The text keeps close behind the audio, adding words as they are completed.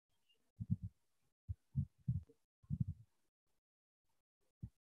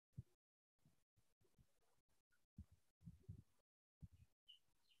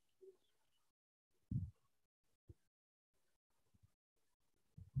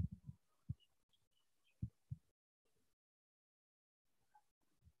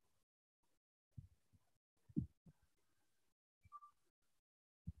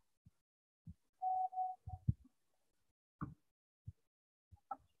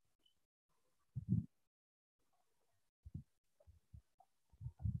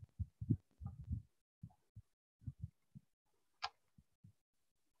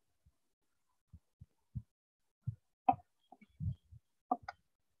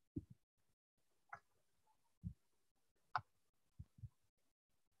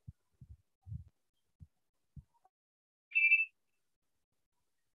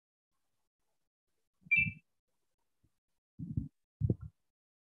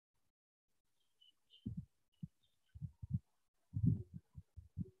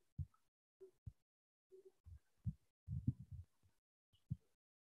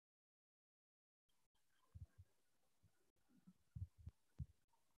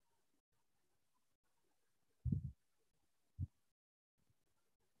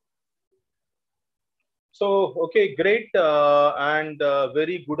Okay, great, and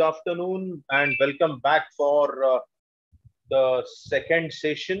very good afternoon, and welcome back for the second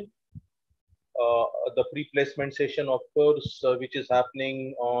session, the pre-placement session, of course, which is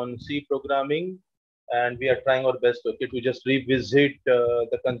happening on C programming, and we are trying our best, okay, to just revisit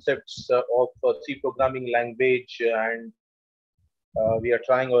the concepts of C programming language, and we are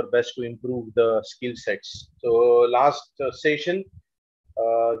trying our best to improve the skill sets. So, last session.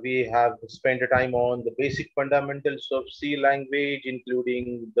 We have spent a time on the basic fundamentals of C language,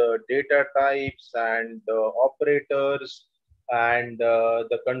 including the data types and operators and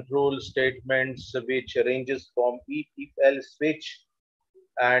the control statements, which ranges from if, else, switch,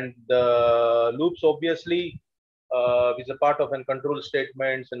 and the loops, obviously, is a part of an control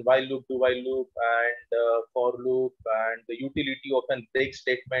statements, and while loop, do while loop, and for loop, and the utility of an break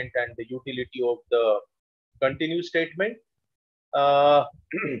statement, and the utility of the continue statement. Uh,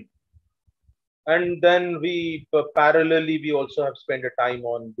 and then we parallelly we also have spent a time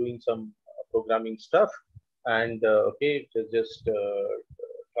on doing some programming stuff, and okay, just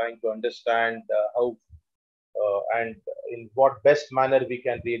trying to understand how and in what best manner we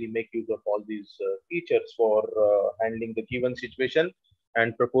can really make use of all these features for handling the given situation,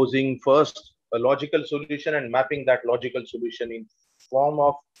 and proposing first a logical solution and mapping that logical solution in form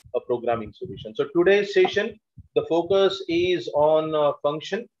of a programming solution. So today's session, the focus is on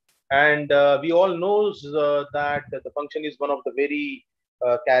function, and we all knows that the function is one of the very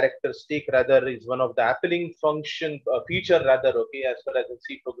characteristic, rather is one of the appealing function feature, rather, okay, as far as the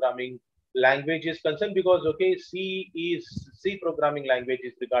C programming language is concerned, because okay, C programming language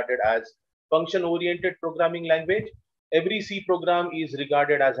is regarded as function oriented programming language. Every C program is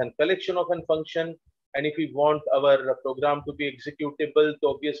regarded as a collection of a function, and if we want our program to be executable, so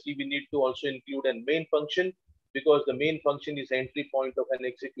obviously we need to also include a main function, because the main function is entry point of an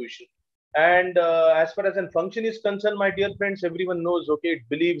execution. And as far as a function is concerned, my dear friends, everyone knows, okay, it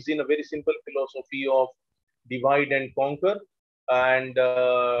believes in a very simple philosophy of divide and conquer, and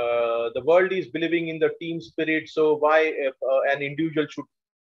the world is believing in the team spirit. So why if an individual should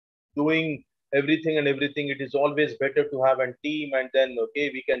doing everything and everything, it is always better to have a team, and then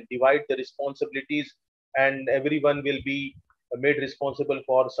okay, we can divide the responsibilities, and everyone will be made responsible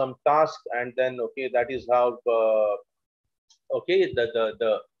for some task, and then okay, that is how okay,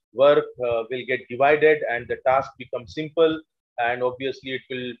 the work will get divided and the task becomes simple, and obviously it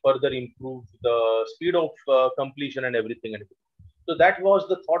will further improve the speed of completion and everything and everything. So that was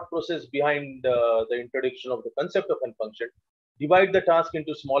the thought process behind the introduction of the concept of a function. Divide the task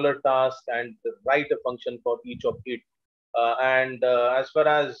into smaller tasks and write a function for each of it. And as far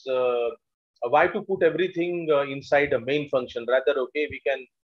as why to put everything inside a main function, rather, okay, we can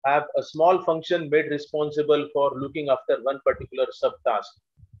have a small function made responsible for looking after one particular subtask.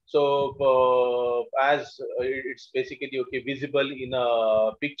 So as it's basically okay visible in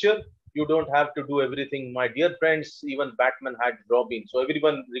a picture, you don't have to do everything, my dear friends. Even Batman had Robin, so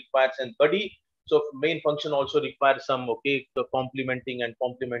everyone requires a buddy. So main function also requires some okay the complementing and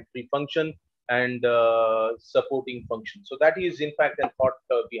complementary function and supporting function. So that is in fact a thought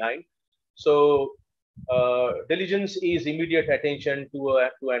behind. So diligence is immediate attention to a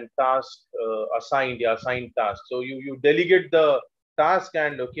task assigned task. So you delegate the task,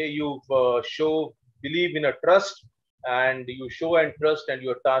 and okay, you show believe in a trust, and you show and trust, and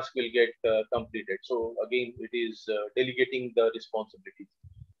your task will get completed. So again, it is delegating the responsibilities.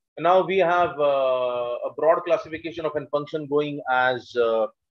 Now we have a broad classification of a function going as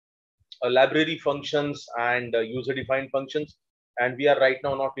library functions and user-defined functions. And we are right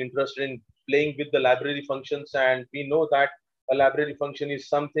now not interested in playing with the library functions. And we know that a library function is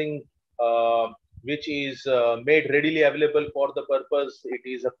something which is made readily available for the purpose. It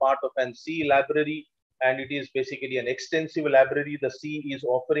is a part of an C library, and it is basically an extensive library the C is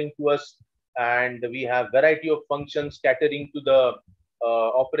offering to us. And we have variety of functions catering to the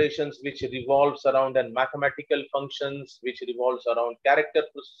operations which revolves around and mathematical functions, which revolves around character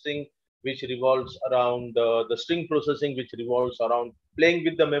processing, which revolves around the string processing, which revolves around playing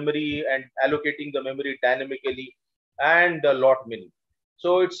with the memory and allocating the memory dynamically, and a lot many.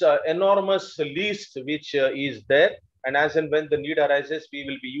 So it's an enormous list which is there. And as and when the need arises, we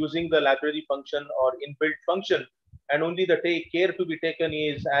will be using the library function or inbuilt function. And only the care to be taken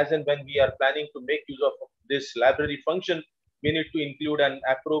is as and when we are planning to make use of this library function, we need to include an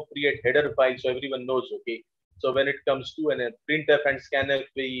appropriate header file so everyone knows, okay. So when it comes to a printf and scanf,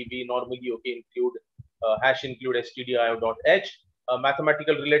 we normally okay include hash include stdio.h.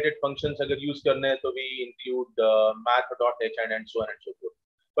 Mathematical related functions agar use karne hai, so we include math.h and so on and so forth.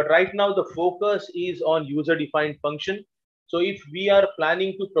 But right now the focus is on user defined function. So if we are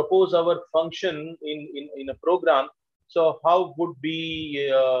planning to propose our function in a program, so how would be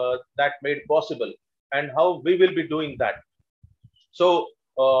that made possible, and how we will be doing that? So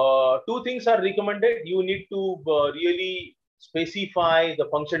two things are recommended. You need to really specify the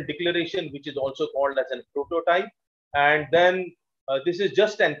function declaration, which is also called as a prototype. And then this is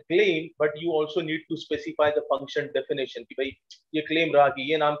just an claim, but you also need to specify the function definition. कि भाई ये claim रहा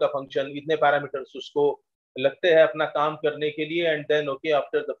कि ये नाम का function इतने parameters उसको लगते हैं अपना काम करने के लिए, and then okay,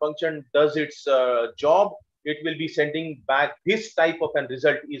 after the function does its job, it will be sending back this type of an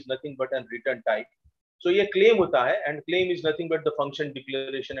result is nothing but a return type. So ये claim होता है, and claim is nothing but the function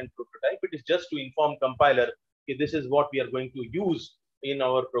declaration and prototype. It is just to inform compiler that this is what we are going to use in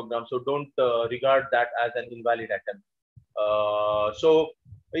our program. So don't regard that as an invalid attempt. So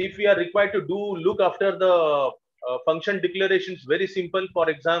if we are required to look after the function declarations, very simple. For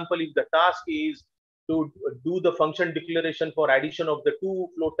example, if the task is to do the function declaration for addition of the two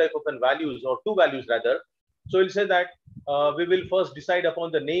float type of values, or two values rather, so we'll say that we will first decide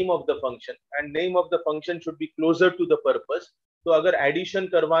upon the name of the function, and name of the function should be closer to the purpose. So अगर addition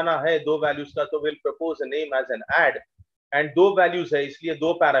करवाना है दो values का, तो we'll propose a name as an add, and दो values है इसलिए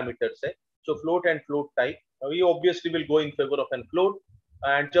दो parameters है, so float and float type. We obviously will go in favor of an float,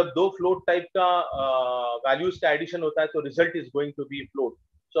 and जब दो float type का values का addition होता है तो result is going to be float.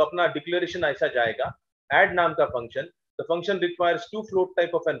 So अपना declaration ऐसा जाएगा, add नाम का function. The function requires two float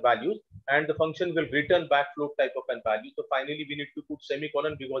type of values, and the function will return back float type of value. So finally, we need to put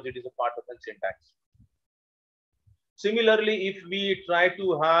semicolon because it is a part of a syntax. Similarly, if we try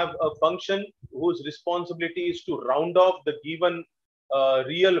to have a function whose responsibility is to round off the given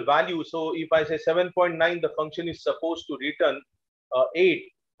real value. So if I say 7.9, the function is supposed to return 8.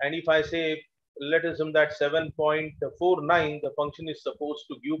 And if I say, let us assume that 7.49, the function is supposed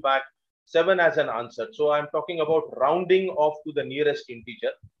to give back 7 as an answer. So I'm talking about rounding off to the nearest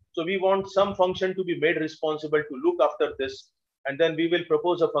integer. So we want some function to be made responsible to look after this, and then we will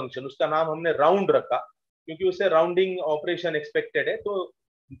propose a function. उसका नाम हमने round रखा क्योंकि उसे rounding operation expected है, तो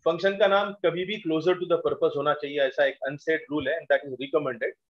function का नाम कभी भी closer to the purpose होना चाहिए, ऐसा एक unsaid rule है, and that is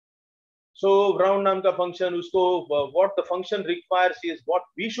recommended. So round नाम का function, उसको what the function requires is what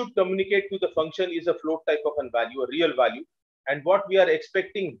we should communicate to the function is a float type of a value, a real value. And what we are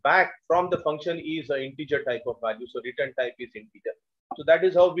expecting back from the function is an integer type of value. So return type is integer. So that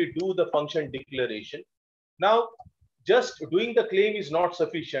is how we do the function declaration. Now, just doing the claim is not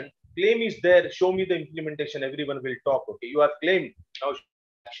sufficient. Claim is there. Show me the implementation. Everyone will talk. Okay, you have claimed. Now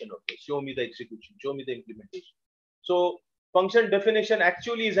action. Okay, show me the execution. Show me the implementation. So function definition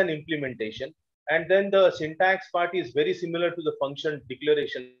actually is an implementation, and then the syntax part is very similar to the function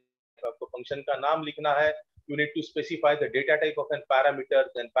declaration. आपको function का नाम लिखना है. You need to specify the data type of an parameter,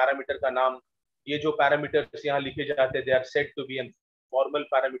 then parameter का नाम. ये जो parameters यहाँ लिखे जाते हैं, they are said to be an formal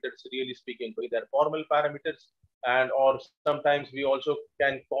parameters, really speaking. So they are formal parameters, and or sometimes we also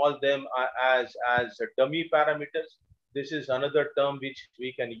can call them as dummy parameters. This is another term which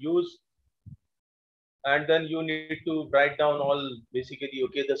we can use. And then you need to write down all basically,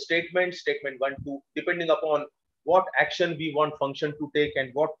 okay, the statement 1, 2, depending upon what action we want function to take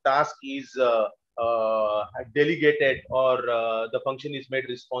and what task is delegated or the function is made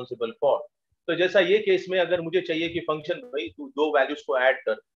responsible for. तो जैसा ये case में अगर मुझे चाहिए कि function भाई तू दो वैल्यूज को ऐड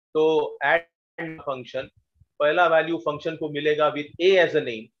कर, तो ऐड फंक्शन पहला वैल्यू फंक्शन को मिलेगा with a as a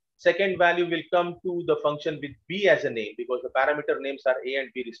name, second value will come to the function with b as a name because the parameter names are a and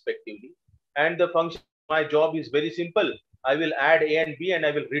b respectively, and the function, my job is very simple. I will add a and b and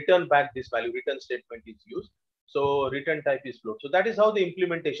I will return back this value. Return statement is used. So return type is float. So that is how the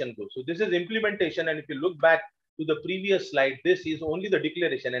implementation goes. So this is implementation, and if you look back to the previous slide, this is only the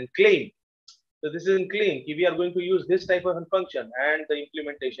declaration and claim. So this is in claim. We are going to use this type of a function, and the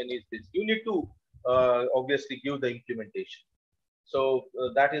implementation is this. You need to obviously give the implementation. So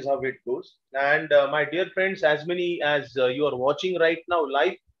that is how it goes. And my dear friends, as many as you are watching right now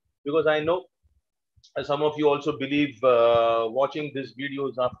live, because I know some of you also believe watching these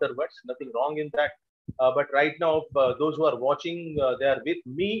videos afterwards. Nothing wrong in that. But right now, those who are watching, they are with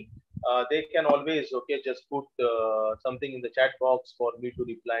me. They can always, okay, just put something in the chat box for me to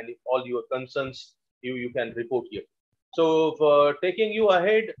reply. And if all your concerns, you can report here. So for taking you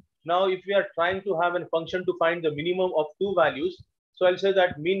ahead, now if we are trying to have a function to find the minimum of two values, so I'll say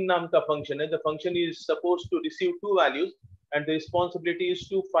that min naam ka function, and the function is supposed to receive two values, and the responsibility is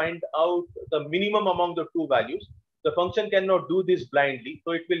to find out the minimum among the two values. The function cannot do this blindly,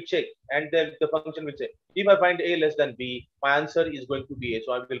 so it will check, and then the function will say, if I find a less than b, my answer is going to be a,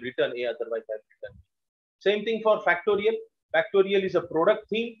 so I will return a, otherwise I will return b. Same thing for factorial. Factorial is a product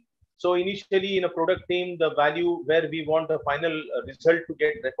thing. So initially in a product name, the value where we want the final result to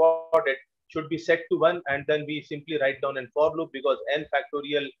get recorded should be set to 1, and then we simply write down an for loop, because n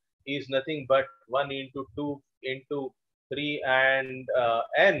factorial is nothing but 1 into 2 into 3 and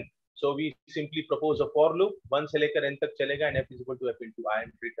n. So we simply propose a for loop, 1 se lekar n tak chalega, and f is equal to f into I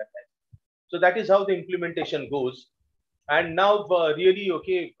and return n. So that is how the implementation goes. And now really,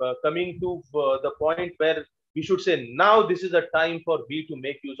 okay, coming to the point where we should say, now this is a time for V to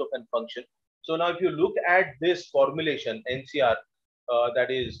make use of a function. So now if you look at this formulation, NCR, that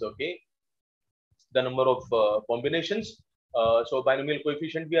is, okay, the number of combinations. So binomial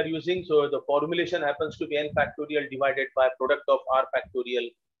coefficient we are using. So the formulation happens to be n factorial divided by product of r factorial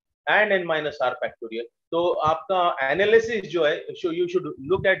and n minus r factorial. So आपका analysis जो है, so you should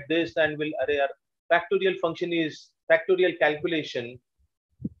look at this and will, अरे यार, factorial function is factorial calculation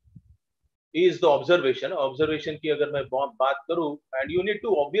is the observation. Observation की अगर मैं बात करूँ, and you need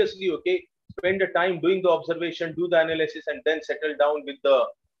to obviously, okay, spend the time doing the observation, do the analysis, and then settle down with the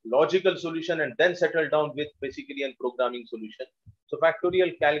logical solution, and then settle down with basically a programming solution. So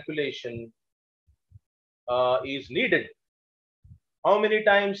factorial calculation is needed. How many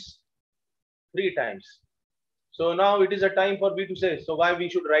times? 3 times. So now it is a time for V to say, so why we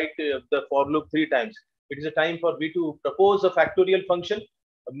should write the for loop 3 times. It is a time for V to propose a factorial function,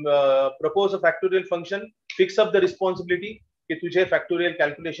 fix up the responsibility कि तुझे factorial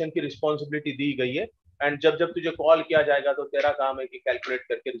calculation की responsibility दी गई है, and जब जब तुझे call किया जाएगा तो तेरा काम है कि calculate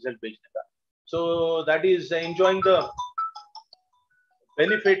करके result भेजने का. So that is enjoying the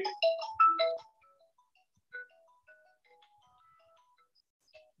benefit.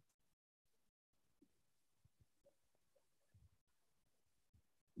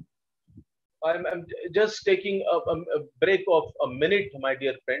 I'm just taking a break of a minute, my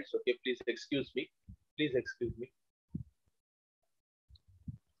dear friends. Okay, please excuse me. Please excuse me.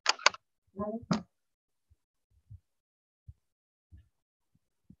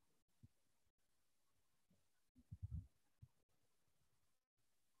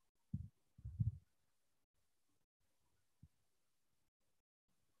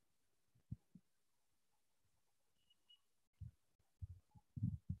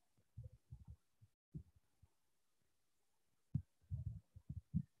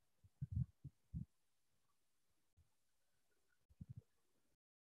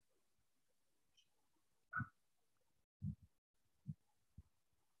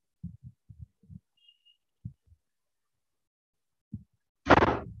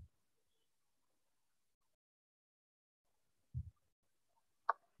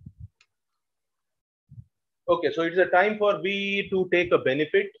 Okay, so it's a time for we to take a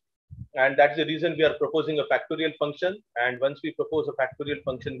benefit, and that's the reason we are proposing a factorial function. And once we propose a factorial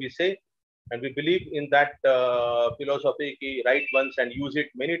function, we say, and we believe in that philosophy, write once and use it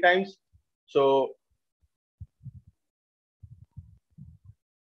many times. So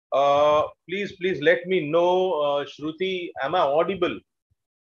please let me know, Shruti, am I audible?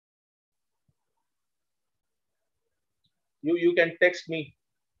 You can text me.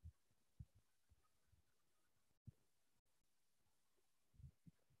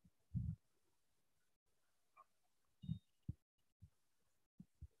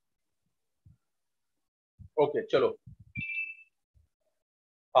 Okay, chalo.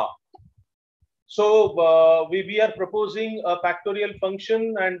 So we are proposing a factorial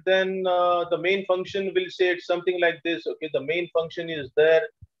function, and then the main function will say it's something like this. Okay, the main function is there,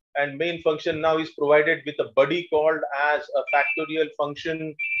 and main function now is provided with a buddy called as a factorial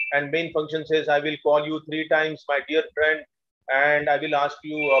function, and main function says, I will call you 3 times, my dear friend, and I will ask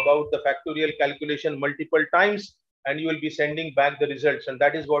you about the factorial calculation multiple times, and you will be sending back the results, and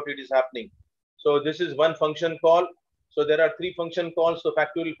that is what it is happening. So this is one function call. So there are 3 function calls. So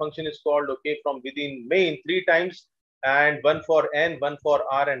factorial function is called, okay, from within main 3 times, and 1 for n, 1 for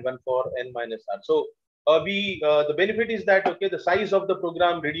r, and 1 for n minus r. So the benefit is that, okay, the size of the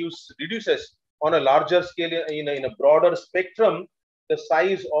program reduces on a larger scale, in a broader spectrum. The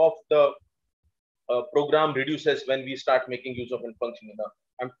size of the program reduces when we start making use of a function.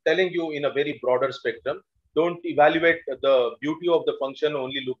 I'm telling you, in a very broader spectrum. Don't evaluate the beauty of the function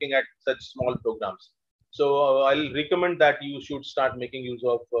only looking at such small programs. So I'll recommend that you should start making use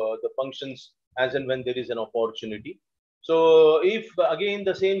of the functions as and when there is an opportunity. So if again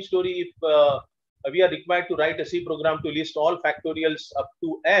the same story, if we are required to write a C program to list all factorials up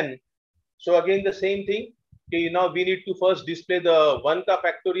to n. So again the same thing. Okay, now we need to first display the 1 ka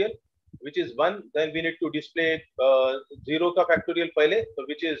factorial, which is 1. Then we need to display 0 ka factorial pehle, so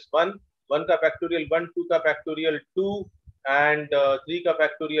which is 1. 1 ka factorial 1, 2 ka factorial 2, and 3 ka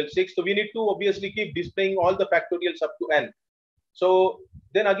factorial 6. So we need to obviously keep displaying all the factorials up to n. So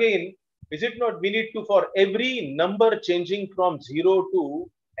then again, is it not we need to, for every number changing from 0 to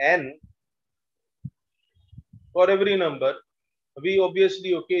n, for every number, we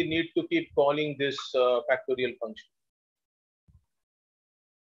obviously, okay, need to keep calling this factorial function.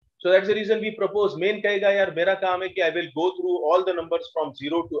 So that's the reason we propose main kahega yaar mera kaam hai ki I will go through all the numbers from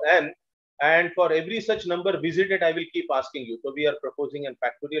 0 to n, and for every such number visited I will keep asking you. So we are proposing a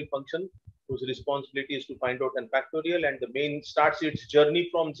factorial function whose responsibility is to find out an factorial, and the main starts its journey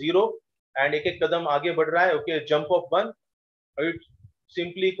from 0 and ek ek kadam aage badh raha hai, okay, jump of 1. It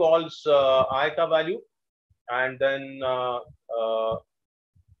simply calls I ka value, and then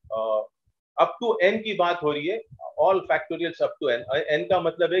up to n की बात हो रही है, all factorials up to n. n का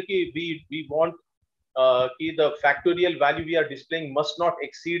मतलब है कि we want कि the factorial value we are displaying must not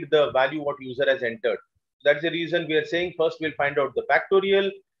exceed the value what user has entered. That's the reason we are saying first we'll find out the factorial,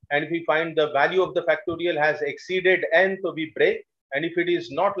 and if we find the value of the factorial has exceeded n, so we break, and if it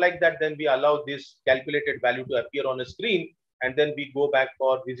is not like that, then we allow this calculated value to appear on a screen, and then we go back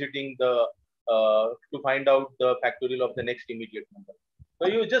for visiting the to find out the factorial of the next immediate number. So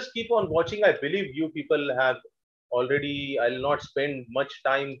you just keep on watching. I believe you people have already, I'll not spend much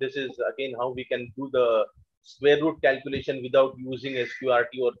time. This is again how we can do the square root calculation without using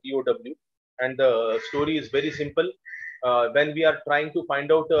SQRT or TOW. And the story is very simple. When we are trying to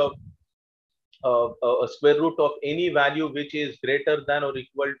find out a square root of any value which is greater than or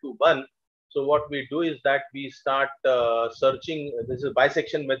equal to 1, so what we do is that we start searching. This is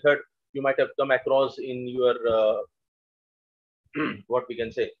bisection method you might have come across in your what we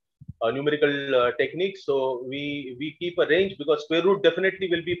can say numerical techniques. So we keep a range because square root definitely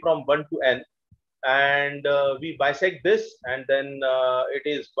will be from 1 to n, and we bisect this, and then it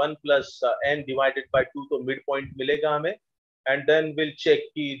is 1 plus n divided by 2, so midpoint milega hame, and then we'll check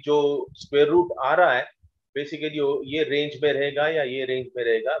कि जो square root आ रहा है basically ये range में रहेगा या ये range में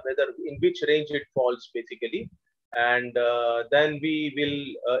रहेगा, whether in which range it falls basically, and then we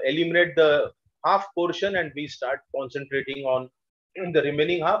will eliminate the half portion and we start concentrating on the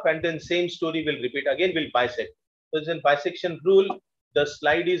remaining half, and then same story will repeat again. We'll bisect. So it's in bisection rule. The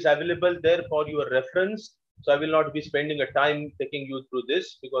slide is available there for your reference, so I will not be spending a time taking you through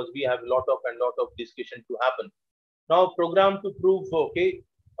this because we have a lot of discussion to happen. Now program to prove, okay,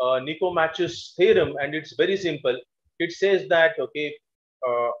 Nico-Match's theorem, and it's very simple. It says that, okay,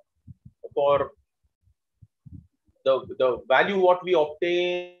 for the value what we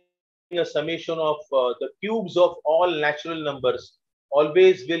obtain, a summation of the cubes of all natural numbers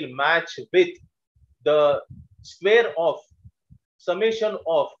always will match with the square of summation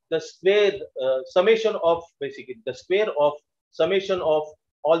of the square summation of basically the square of summation of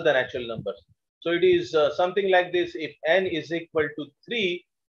all the natural numbers. So it is something like this. If n is equal to 3,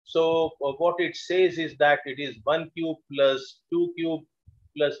 so what it says is that it is 1 cube plus 2 cube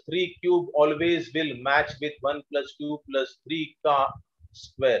plus 3 cube always will match with 1 plus 2 plus 3 ka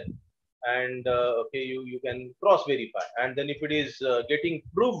square. And okay, you can cross verify, and then if it is getting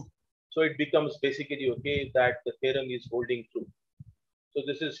proved, so it becomes basically okay that the theorem is holding true. So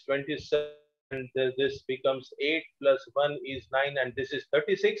this is 27, and this becomes 8 plus 1 is 9, and this is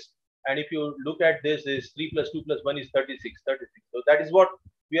 36. And if you look at this, is 3 plus 2 plus 1 is 36. So that is what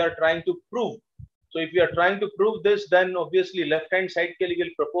we are trying to prove. So if we are trying to prove this, then obviously left hand side ke liye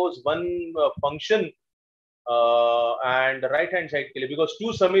will propose one function and right hand side ke liye, because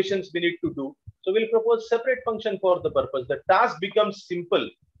two summations we need to do. So we'll propose separate function for the purpose. The task becomes simple: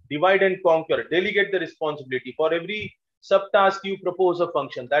 divide and conquer, delegate the responsibility. For every subtask you propose a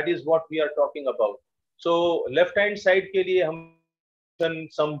function. That is what we are talking about. So left hand side ke liye hum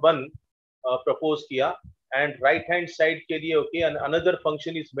sum1 propose kiya, and right hand side ke liye, okay, and another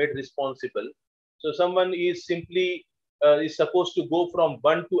function is made responsible. So someone is simply is supposed to go from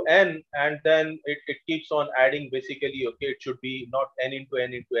 1 to n, and then it keeps on adding basically, okay, it should be not n into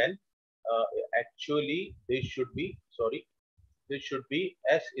n into n. Actually this should be, sorry, this should be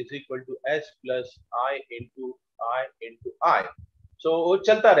s is equal to s plus I into I. So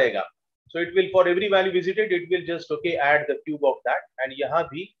chalta rahega. So it will, for every value visited, it will just, okay, add the cube of that. And yahan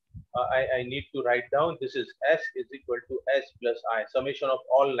bhi I need to write down, this is s is equal to s plus I, summation of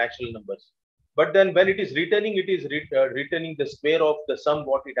all natural numbers. But then when it is returning, it is returning the square of the sum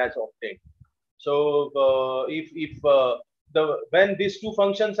what it has obtained. So when these two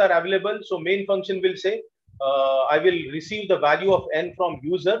functions are available, so main function will say I will receive the value of n from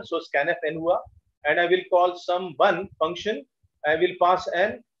user, so scanf n hua, and I will call sum1 function. I will pass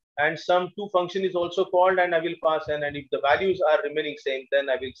n, and sum2 function is also called, and I will pass n. And if the values are remaining same, then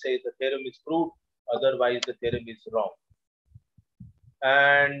I will say the theorem is proved. Otherwise, the theorem is wrong.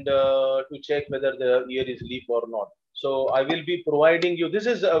 And to check whether the year is leap or not. So I will be providing you, this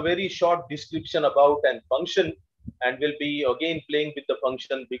is a very short description about an function, and we'll be again playing with the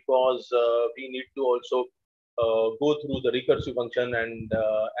function because we need to also go through the recursive function and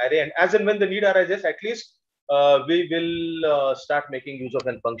array, and as and when the need arises, at least we will start making use of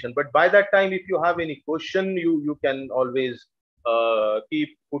a function. But by that time, if you have any question, you can always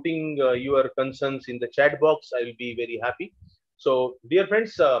keep putting your concerns in the chat box. I will be very happy. So dear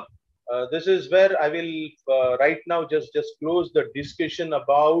friends, this is where I will right now just close the discussion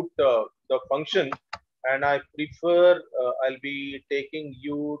about the function, and I prefer I'll be taking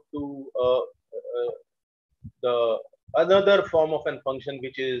you to the another form of a function,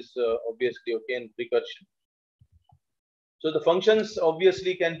 which is obviously in recursion. So the functions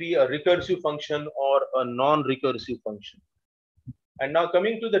obviously can be a recursive function or a non-recursive function. And now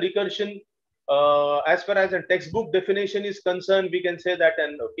coming to the recursion, as far as a textbook definition is concerned, we can say that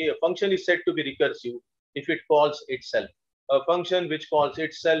a function is said to be recursive if it calls itself. A function which calls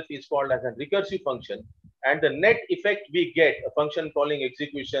itself is called as a recursive function, and the net effect we get, a function calling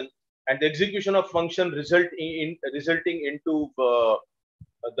execution, and the execution of function resulting into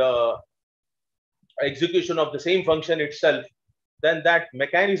the execution of the same function itself, then that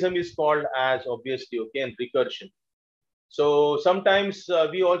mechanism is called as obviously recursion. So sometimes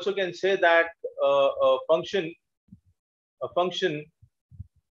we also can say that a function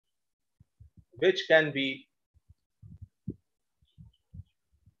which can be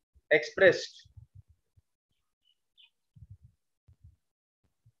expressed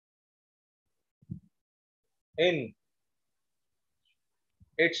in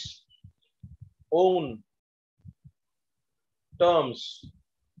its own terms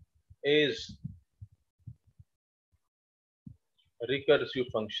is a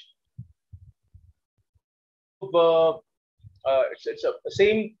recursive function. It's a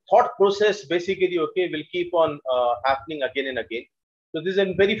same thought process basically, will keep on happening again and again. So this is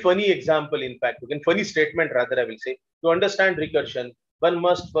a very funny example, in fact, funny statement rather, I will say. To understand recursion, one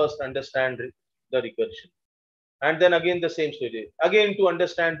must first understand the recursion. And then again the same story. Again, to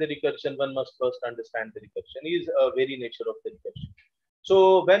understand the recursion, one must first understand the recursion is a very nature of the recursion.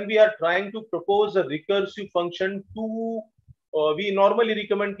 So when we are trying to propose a recursive function to we normally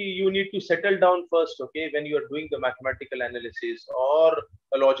recommend you need to settle down first, when you are doing the mathematical analysis or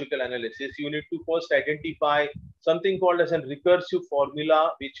a logical analysis, you need to first identify something called as a recursive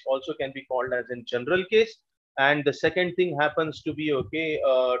formula, which also can be called as a general case. And the second thing happens to be a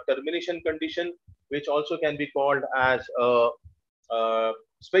termination condition, which also can be called as a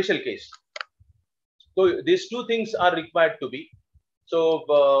special case. So these two things are required to be. So,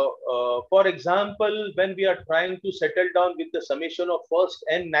 for example, when we are trying to settle down with the summation of first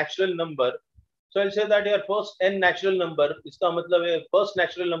n natural number, so I'll say that your first n natural number, iska matlab first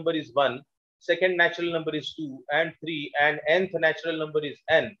natural number is 1, second natural number is 2 and 3, and nth natural number is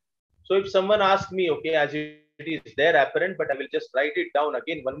n. So if someone asks me, as it is there apparent, but I will just write it down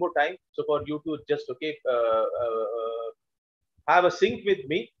again one more time, so for you to just have a sync with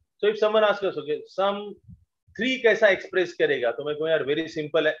me. So if someone asks us, some 3 कैसा express करेगा, तो मैं कहूँ यार very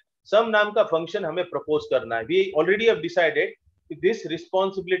simple है, सम नाम का function हमें प्रपोज करना है. We already have decided this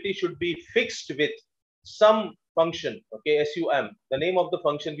responsibility should be fixed with some function, sum. The name of the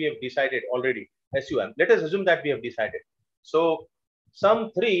function we have decided already, sum. Let us assume that we have decided. So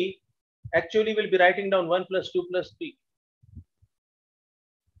sum 3 actually will be writing down 1 plus 2 plus 3.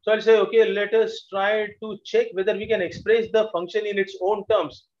 So I'll say, let us try to check whether we can express the function in its own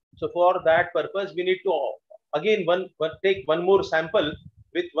terms. So for that purpose, we need to again take one more sample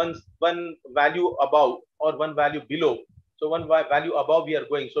with one value above or one value below. So one value above we are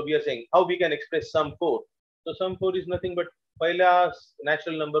going. So we are saying how we can express sum 4. So sum 4 is nothing but pehla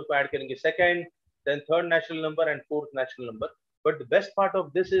natural number ko add karenge, second, then third natural number and fourth natural number. But the best part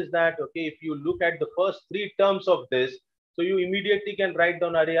of this is that if you look at the first 3 terms of this, so you immediately can write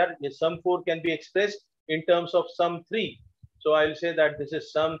down sum 4 can be expressed in terms of sum 3. So I'll say that this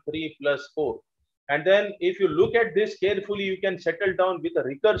is sum 3 plus 4. And then if you look at this carefully, you can settle down with a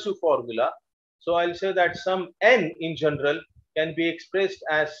recursive formula. So I'll say that sum n in general can be expressed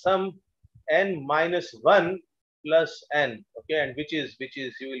as sum n minus 1 plus n. And which is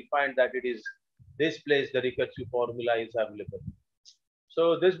you will find that it is this place the recursive formula is available.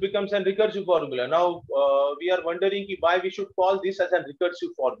 So this becomes a recursive formula. Now we are wondering why we should call this as a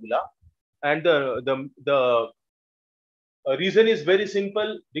recursive formula. And the reason is very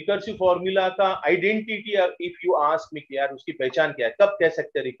simple. Recursive formula का identity, if you ask me यार उसकी पहचान क्या है, कब कह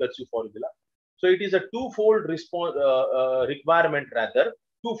सकते हैं recursive formula? So it is a twofold requirement rather.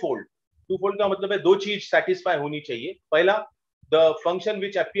 Twofold का मतलब है 2 चीज satisfy होनी चाहिए. पहला, the function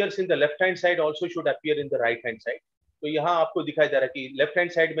which appears in the left hand side also should appear in the right hand side. तो यहाँ आपको दिखाई दे रहा है कि लेफ्ट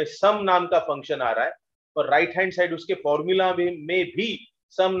हैंड साइड में सम नाम का फंक्शन आ रहा है और राइट हैंड साइड उसके फॉर्मूला में भी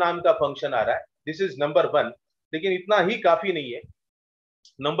सम नाम का फंक्शन आ रहा है. This is number 1. लेकिन इतना ही काफी नहीं है.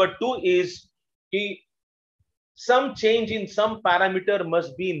 नंबर 2 इज कि some change in some parameter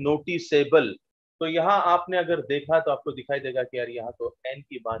must be noticeable. तो यहाँ आपने अगर देखा तो आपको दिखाई देगा कि यार यहाँ तो n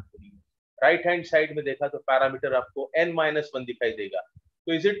की बात हो रही है. राइट हैंड साइड में देखा तो पैरामीटर आपको n-1 दिखाई देगा.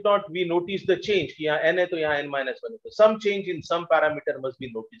 तो is it not we notice the change कि यहाँ n है तो यहाँ n-1 है. तो सम change in some parameter must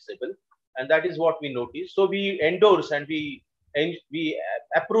be noticeable and that is what we notice. So we endorse and we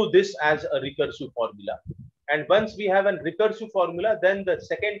approve this as a recursive formula. And once we have a recursive formula, then the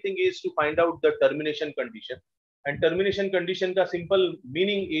second thing is to find out the termination condition. And termination condition का simple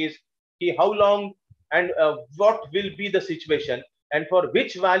meaning is कि how long and what will be the situation and for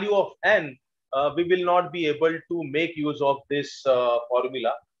which value of n we will not be able to make use of this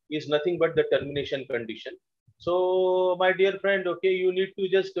formula is nothing but the termination condition. So my dear friend, okay, you need to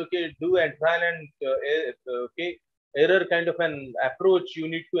just do and trial and error kind of an approach you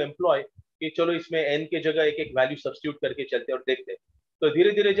need to employ कि चलो इसमें n के जगह एक एक value substitute करके चलते और देखते. तो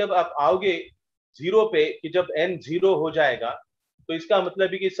धीरे धीरे जब आप आओगे जीरो पे कि जब n 0 हो जाएगा तो इसका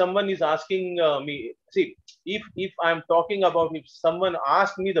मतलब है कि someone is asking me, see, if I am talking about, if someone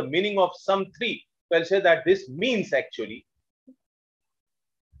asks me the meaning of sum 3, so I'll say that this means actually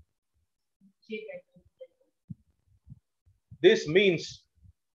this means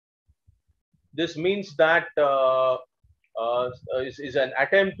that is an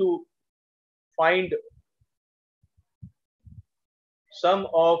attempt to find sum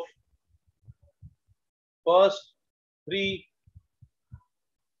of first 3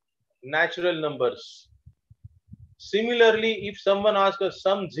 natural numbers. Similarly, if someone asks us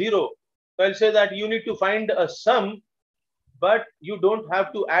sum 0, so I'll say that you need to find a sum, but you don't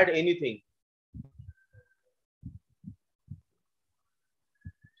have to add anything.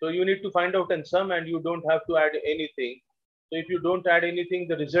 So you need to find out a sum and you don't have to add anything. So if you don't add anything,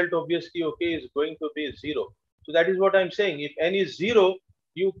 the result obviously is going to be 0. So that is what I'm saying. If n is 0,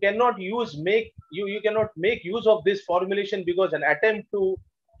 you cannot make use of this formulation because an attempt to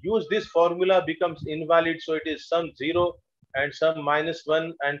use this formula becomes invalid. So it is sum 0 and sum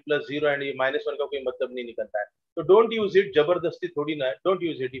 -1 and plus 0 and -1 का कोई मतलब नहीं निकलता है. So don't use it. जबरदस्ती थोड़ी ना, don't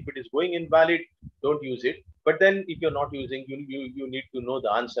use it. If it is going invalid, don't use it. But then if you're not using, you need to know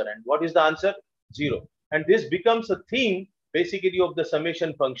the answer. And what is the answer? 0. And this becomes a theme basically of the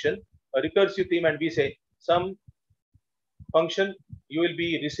summation function, a recursive theme. And we say some function, you will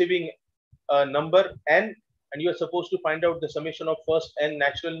be receiving a number n and you are supposed to find out the summation of first n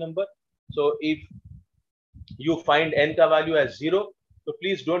natural number. So if you find n ka value as 0, so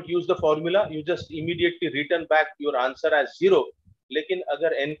please don't use the formula. You just immediately return back your answer as 0. लेकिन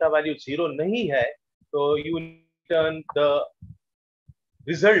अगर n का value 0 नहीं है, so you return the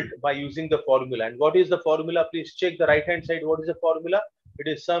result by using the formula. And what is the formula? Please check the right hand side. What is the formula? It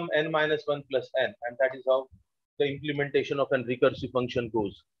is sum n-1 plus n, and that is how the implementation of a recursive function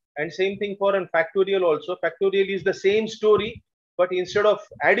goes. And same thing for a factorial also. Factorial is the same story, but instead of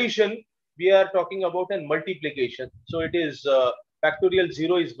addition, we are talking about a multiplication. So it is factorial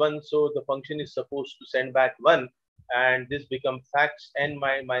 0 is 1, so the function is supposed to send back 1, and this becomes facts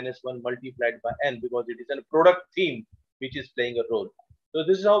n-1 multiplied by n because it is a product theme which is playing a role. So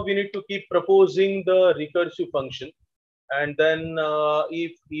this is how we need to keep proposing the recursive function. And then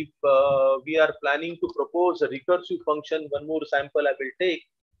if we are planning to propose a recursive function, one more sample I will take.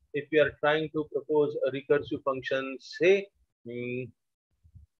 If we are trying to propose a recursive function, say,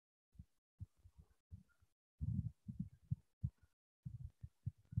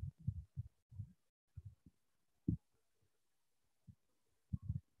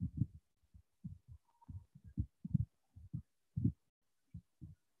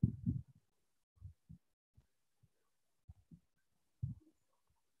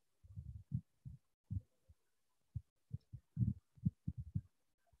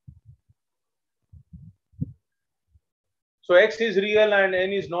 so x is real and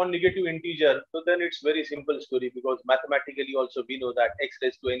n is non-negative integer. So then it's very simple story because mathematically also we know that x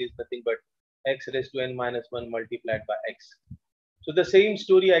raised to n is nothing but x raised to n-1 multiplied by x. So the same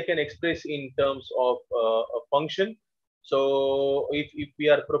story I can express in terms of a function. So if we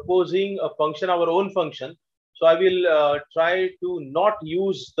are proposing a function, our own function, so I will try to not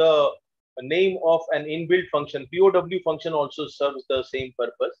use the name of an inbuilt function. POW function also serves the same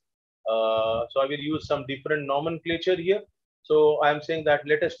purpose. So I will use some different nomenclature here. So I'm saying that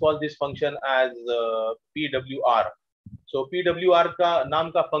let us call this function as PWR. So PWR का नाम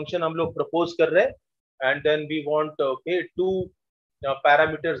का function हम लोग propose कर रहे हैं, and then we want to Now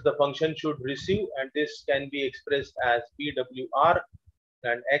parameters the function should receive, and this can be expressed as PWR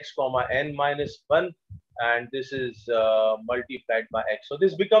and x comma n minus 1, and this is multiplied by x. So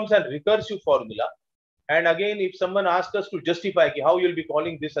this becomes a recursive formula. And again, if someone asks us to justify how you'll be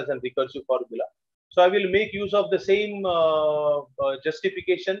calling this as a recursive formula, so I will make use of the same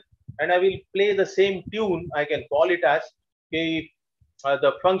justification, and I will play the same tune. I can call it as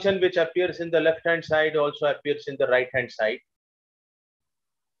the function which appears in the left hand side also appears in the right hand side,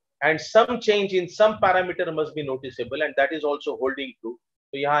 and some change in some parameter must be noticeable, and that is also holding true.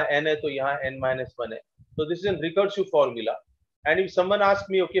 So यहाँ n है, तो यहाँ n minus 1 है. So this is a recursive formula. And if someone asks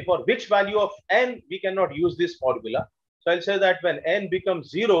me, okay, for which value of n we cannot use this formula, so I'll say that when n becomes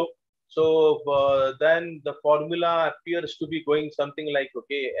 0, so then the formula appears to be going something like,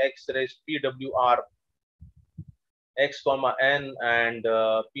 okay, x raised PWR x comma n and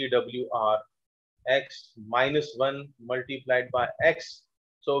PWR x minus 1 multiplied by x.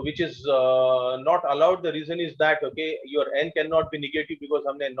 So which is not allowed. The reason is that, okay, your n cannot be negative because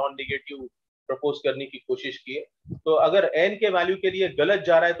हमने non-negative propose करने की कोशिश की है. तो अगर n के value के लिए गलत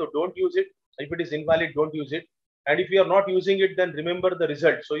जा रहा है तो don't use it. If it is invalid, don't use it. And if you are not using it, then remember the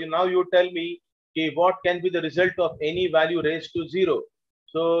result. So now you tell me, okay, what can be the result of any value raised to 0?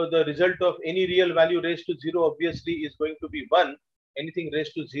 So the result of any real value raised to 0 obviously is going to be 1. Anything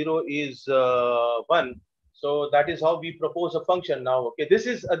raised to 0 is 1. So that is how we propose a function now. Okay, this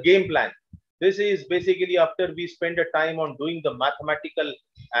is a game plan. This is basically after we spend a time on doing the mathematical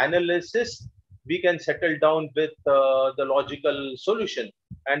analysis, we can settle down with the logical solution.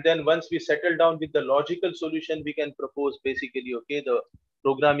 And then once we settle down with the logical solution, we can propose basically, okay, the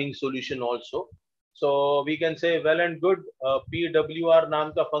programming solution also. So we can say, well and good, PWR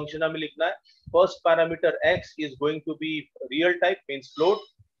नाम का function हमें लिखना है. First parameter x is going to be real type, means float,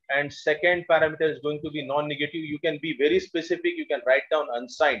 and second parameter is going to be non-negative. You can be very specific. You can write down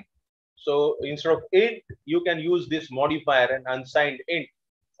unsigned. So instead of int, you can use this modifier and unsigned int,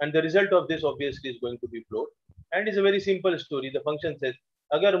 and the result of this obviously is going to be float. And it's a very simple story. The function says,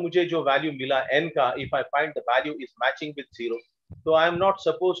 अगर मुझे जो value मिला n का, if I find the value is matching with 0, so I am not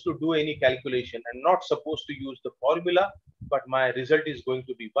supposed to do any calculation. I'm not supposed to use the formula, but my result is going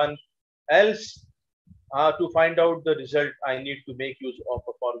to be 1. Else, to find out the result, I need to make use of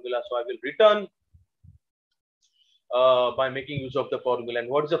a formula. So I will return by making use of the formula. And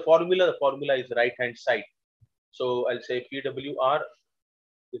what is the formula? The formula is right hand side. So I'll say PWR,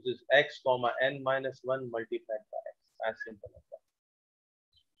 this is x comma n minus 1 multiplied by x. As simple as that.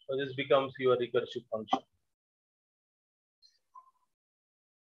 So this becomes your recursive function.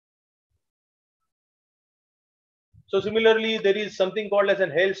 So similarly, there is something called as an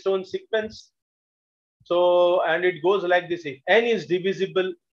Hailstone sequence. So, and it goes like this: if n is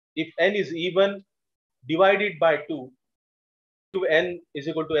divisible, if n is even, divided by 2, to n is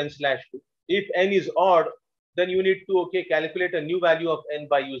equal to n slash 2. If n is odd, then you need to, okay, calculate a new value of n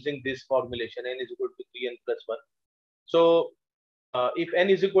by using this formulation. N is equal to 3n plus 1. So if n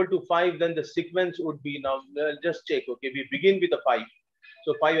is equal to 5, then the sequence would be, now just check, okay, we begin with a 5.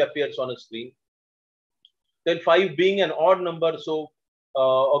 So 5 appears on a screen. Then 5 being an odd number, so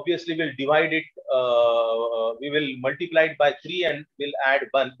obviously we'll divide it, we will multiply it by 3 and we'll add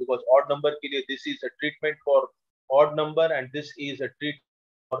 1, because odd number ke liye this is a treatment for odd number and this is a treatment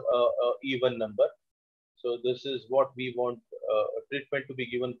for even number. So this is what we want, a treatment to be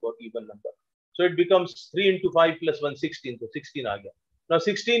given for even number. So it becomes 3 into 5 plus 1, 16. So 16 aa gaya. Now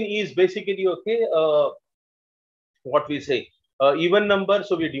 16 is basically, okay, what we say, even number,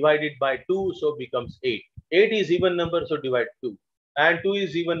 so we divide it by 2, so becomes 8. 8 is even number, so divide 2. And 2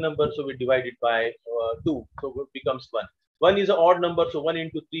 is even number, so we divide it by 2, so it becomes 1. 1 is an odd number, so 1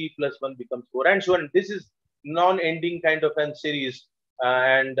 into 3 plus 1 becomes 4, and so on. This is non-ending kind of a series.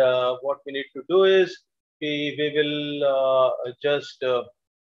 And what we need to do is, we will just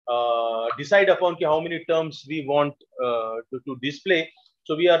decide upon how many terms we want to display.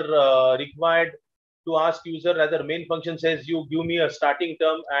 So we are required to ask user, rather main function says, you give me a starting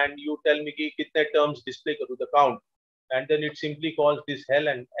term and you tell me ki kitne terms display karu, the count. And then it simply calls this hell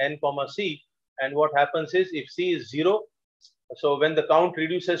and n comma c. And what happens is, if c is 0, so when the count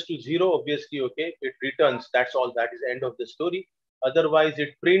reduces to 0, obviously, okay, it returns. That's all. That is the end of the story. Otherwise, it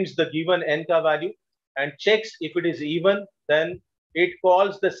prints the given n ka value and checks if it is even. Then it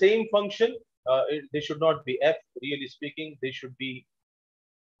calls the same function. They should not be f. Really speaking, they should be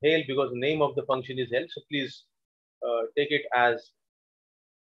hail, because the name of the function is hail. So please take it as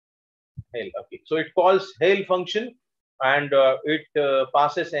hail. Okay. So it calls hail function. And it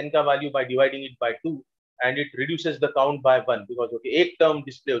passes n ka value by dividing it by 2, and it reduces the count by 1, because okay, 8 term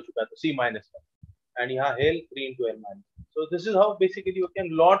display ho chuka hai, so c minus 1, and yahan hail 3 into n minus 1. So this is how basically you can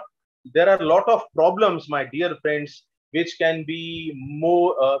there are a lot of problems, my dear friends, which can be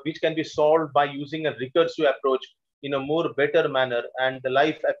which can be solved by using a recursive approach in a more better manner, and the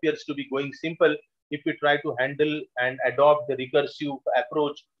life appears to be going simple if we try to handle and adopt the recursive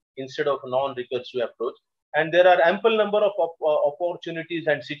approach instead of non-recursive approach. And there are ample number of opportunities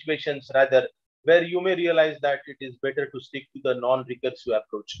and situations rather where you may realize that it is better to stick to the non-recursive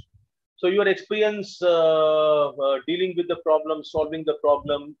approach. So your experience dealing with the problem, solving the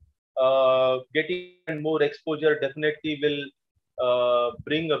problem, getting more exposure definitely will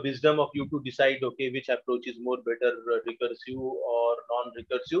bring a wisdom of you to decide, okay, which approach is more better, recursive or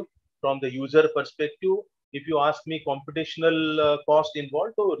non-recursive from the user perspective. If you ask me, computational cost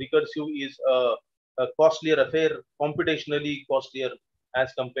involved, so recursive is a costlier affair, computationally costlier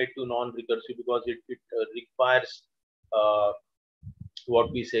as compared to non-recursive, because it requires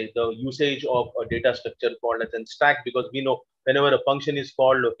what we say, the usage of a data structure called as a stack, because we know whenever a function is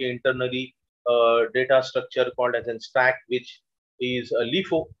called, okay, internally data structure called as a stack, which is a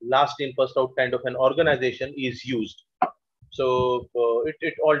LIFO, last in first out kind of an organization, is used. So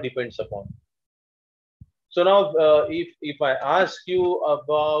it all depends upon. So now if I ask you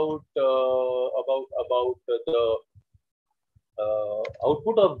about the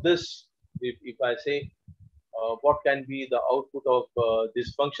output of this, if I say what can be the output of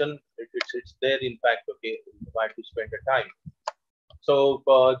this function, it's there in fact, okay, if I have to spend the time. So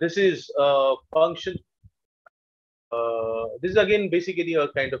this is a function. This is again basically a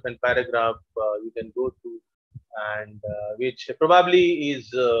kind of a paragraph you can go through, and which probably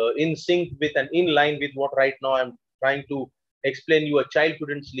is in sync with and in line with what right now I'm trying to explain you. A child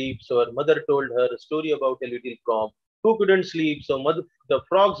couldn't sleep, so her mother told her a story about a little frog who couldn't sleep. So the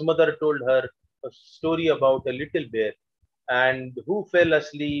frog's mother told her a story about a little bear, and who fell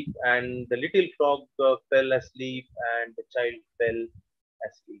asleep, and the little frog fell asleep, and the child fell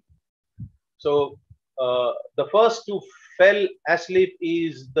asleep. So the first to fell asleep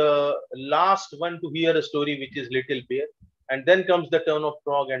is the last one to hear a story, which is little bear, and then comes the turn of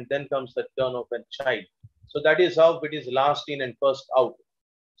frog, and then comes the turn of a child. So that is how it is last in and first out.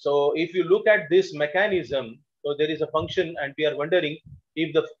 So if you look at this mechanism, so there is a function, and we are wondering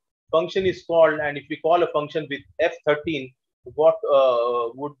if the function is called, and if we call a function with F13, what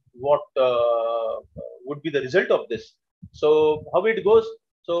would be the result of this? So how it goes?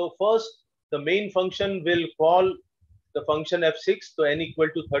 So first, the main function will call the function f6, so n equal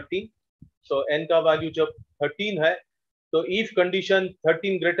to 13. So n का value जब 13 है, so if condition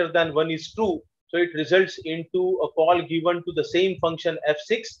 13 greater than 1 is true, so it results into a call given to the same function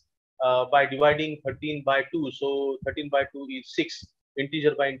f6 by dividing 13 by 2. So 13 by 2 is 6.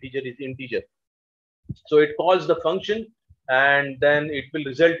 Integer by integer is integer. So it calls the function, and then it will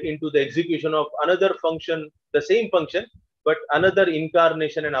result into the execution of another function, the same function, but another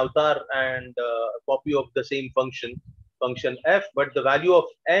incarnation and avatar and copy of the same function, function f. But the value of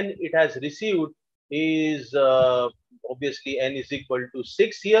n it has received is obviously n is equal to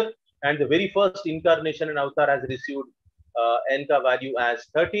 6 here, and the very first incarnation and avatar has received n ka value as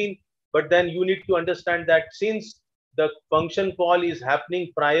 13. But then you need to understand that since the function call is happening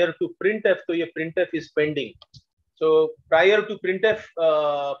prior to printf, so your printf is pending. So prior to printf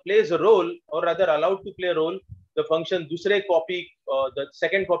plays a role, or rather allowed to play a role, the function दूसरे copy, the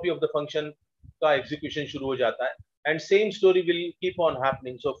second copy of the function का execution शुरू हो जाता है, and same story will keep on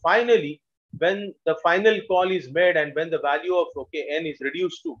happening. So finally, when the final call is made, and when the value of okay n is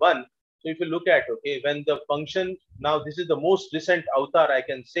reduced to 1, so if you look at okay, when the function, now this is the most recent avatar I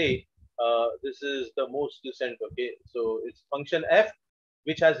can say, this is the most recent, okay, so it's function f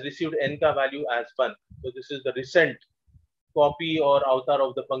which has received n ka value as 1. So this is the recent copy or avatar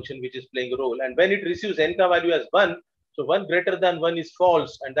of the function which is playing a role, and when it receives n ka value as 1, so 1 greater than 1 is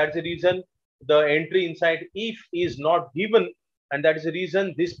false, and that's the reason the entry inside if is not given, and that is the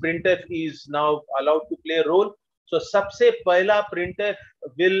reason this printf is now allowed to play a role. So sabse pehla printf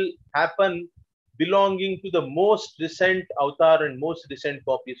will happen belonging to the most recent avatar and most recent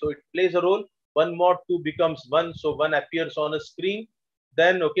copy. So it plays a role. 1 mod 2 becomes 1, so 1 appears on a screen.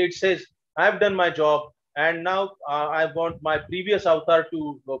 Then okay, it says I have done my job, and now I want my previous avatar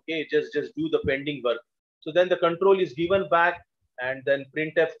to okay just do the pending work. So then the control is given back, and then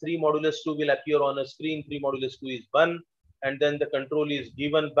printf 3 modulus 2 will appear on a screen. 3 modulus 2 is 1, and then the control is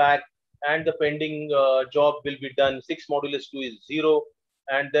given back, and the pending job will be done. 6 modulus 2 is 0,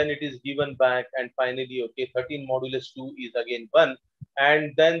 and then it is given back, and finally okay 13 modulus 2 is again 1,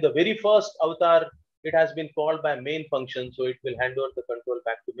 and then the very first avatar, it has been called by main function, so it will hand over the control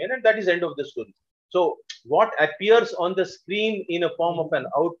back to main, and that is end of the story. So what appears on the screen in a form of an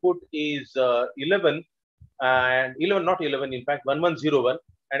output is 11, and 11, not 11, in fact 1101,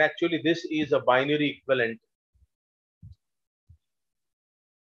 and actually this is a binary equivalent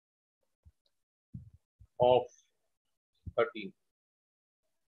of 13.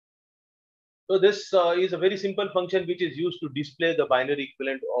 So this is a very simple function which is used to display the binary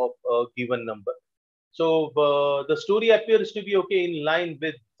equivalent of a given number. So the story appears to be okay in line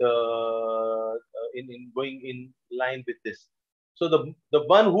with in going in line with this. So the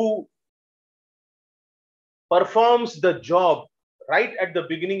one who performs the job right at the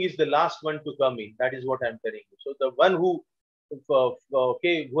beginning is the last one to come in. That is what I'm telling you. So the one who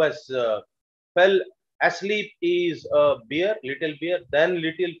who has fell asleep is a little bear, then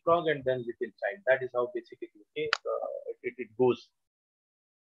little frog, and then little child. That is how basically it goes.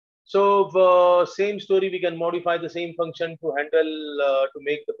 So same story, we can modify the same function to handle to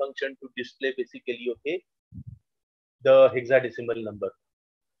make the function to display basically the hexadecimal number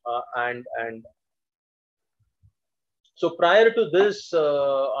and so prior to this,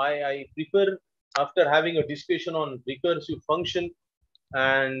 I prefer, after having a discussion on recursive function,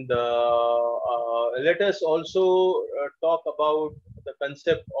 and let us also talk about the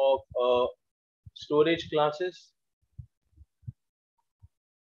concept of storage classes.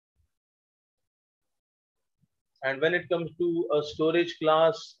 And when it comes to a storage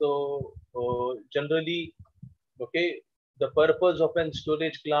class, so generally, okay, the purpose of an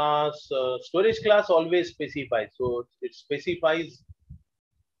storage class always specifies. So it specifies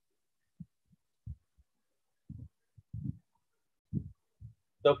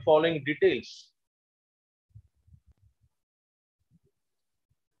the following details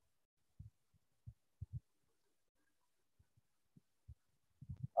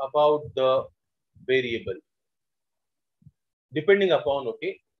about the variable, depending upon,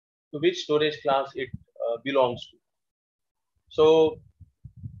 okay, to which storage class it belongs to. So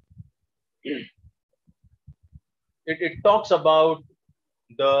it talks about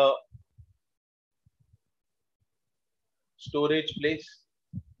the storage place.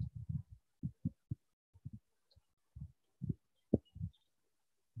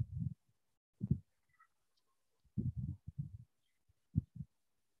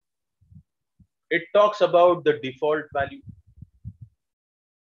 It talks about the default value.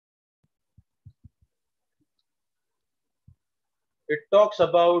 It talks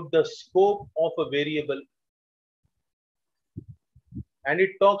about the scope of a variable. And it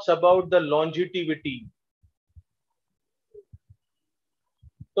talks about the longevity.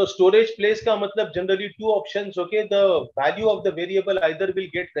 So storage place ka matlab generally two options. Okay, the value of the variable either will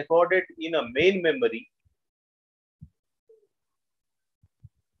get recorded in a main memory,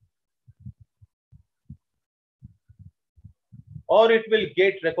 or it will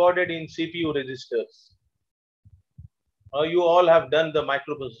get recorded in CPU registers. You all have done the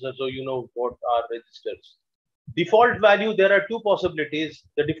microprocessor, so you know what are registers. Default value, there are two possibilities.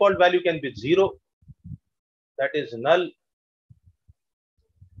 The default value can be 0, that is null,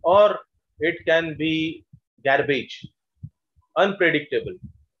 or it can be garbage, unpredictable.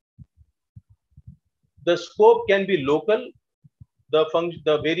 The scope can be local.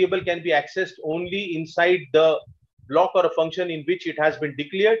 The variable can be accessed only inside the block or a function in which it has been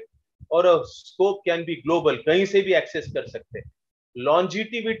declared, or a scope can be global, kahin se bhi access kar sakte.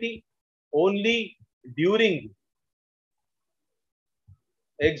 Longevity, only during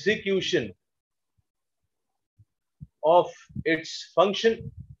execution of its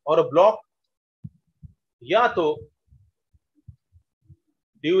function or a block, ya to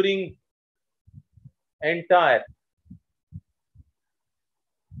during entire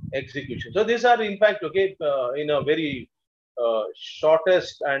execution. So these are in fact, okay, in a very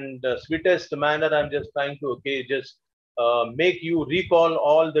shortest and sweetest manner, I'm just trying to, okay, just make you recall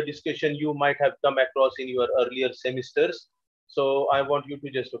all the discussion you might have come across in your earlier semesters. So I want you to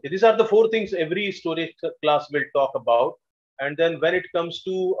just, okay, these are the 4 things every storage class will talk about. And then when it comes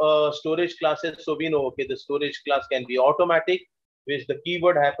to storage classes, so we know, okay, the storage class can be automatic, which the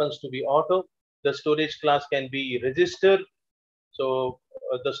keyword happens to be auto. The storage class can be register. So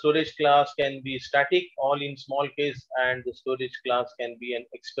the storage class can be static, all in small case, and the storage class can be an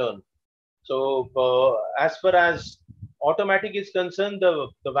external. So as far as automatic is concerned,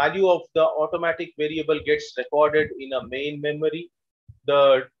 the value of the automatic variable gets recorded in a main memory.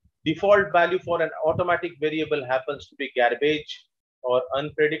 The default value for an automatic variable happens to be garbage or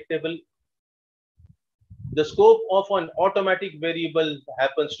unpredictable. The scope of an automatic variable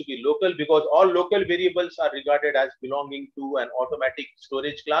happens to be local, because all local variables are regarded as belonging to an automatic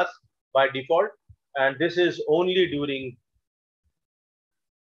storage class by default. And this is only during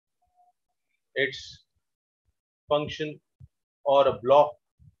its function or a block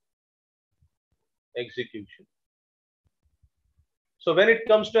execution. So when it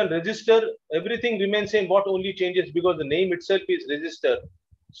comes to a register, everything remains same. What only changes because the name itself is register.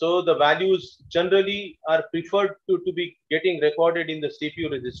 So the values generally are preferred to be getting recorded in the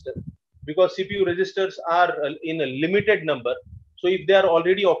CPU register because CPU registers are in a limited number. So if they are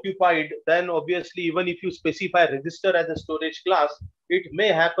already occupied, then obviously even if you specify register as a storage class, it may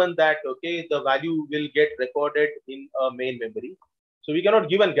happen that okay, the value will get recorded in a main memory. So we cannot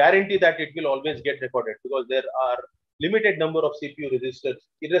give a guarantee that it will always get recorded because there are limited number of CPU registers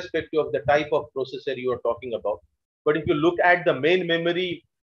irrespective of the type of processor you are talking about. But if you look at the main memory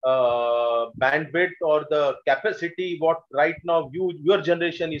bandwidth or the capacity, what right now your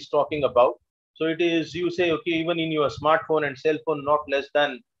generation is talking about. So it is, you say, okay, even in your smartphone and cell phone, not less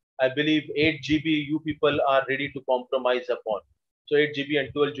than, I believe, 8 GB you people are ready to compromise upon. So 8 GB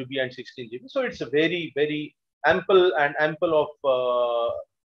and 12 GB and 16 GB. So it's a very, very ample of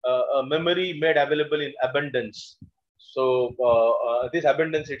memory made available in abundance. So this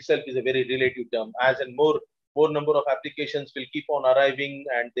abundance itself is a very relative term, as in more number of applications will keep on arriving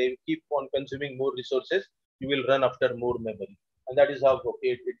and they keep on consuming more resources, you will run after more memory. And that is how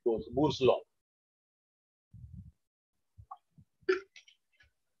okay, it goes, Moore's law.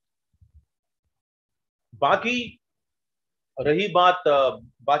 बाकी रही बात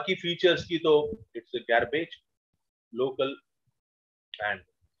बाकी features की, तो it's garbage local and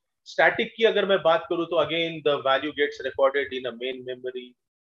static की अगर मैं बात करूं तो again the value gets recorded in a main memory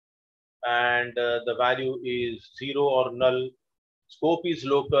and the value is 0 or null. Scope is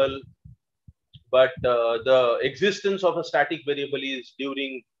local, but the existence of a static variable is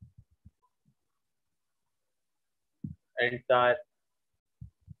during entire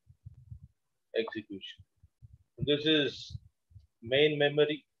execution. This is main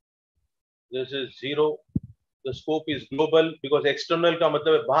memory. This is 0. The scope is global because external का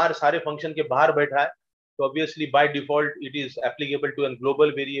मतलब है बाहर सारे function के बाहर बैठा है. So obviously by default it is applicable to a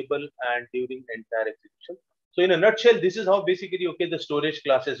global variable and during entire execution. So in a nutshell, this is how basically okay the storage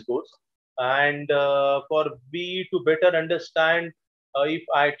classes goes. And for me to better understand, if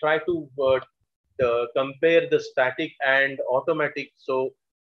I try to compare the static and automatic, so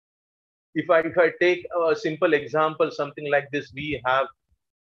if I take a simple example, something like this, we have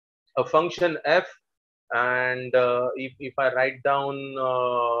a function f, and if I write down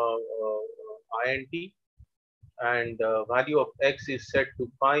int, and value of x is set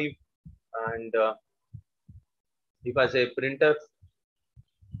to 5, and if I say printf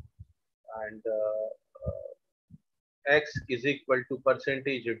and x is equal to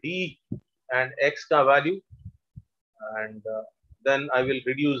percentage d and x ka value, and then I will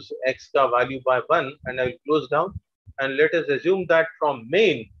reduce x ka value by 1 and I will close down, and let us assume that from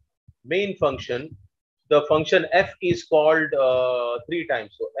main function the function f is called 3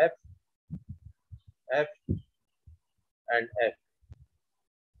 times. So f and f.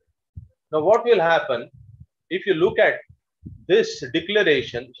 Now what will happen if you look at this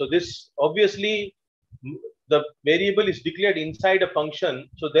declaration? So this obviously the variable is declared inside a function,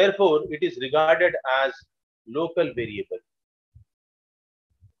 so therefore it is regarded as local variable.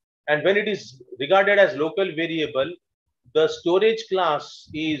 And when it is regarded as local variable, the storage class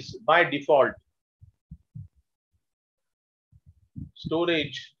is by default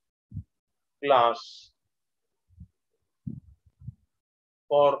storage class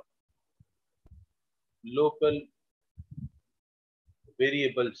for local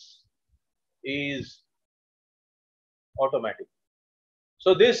variables is automatic.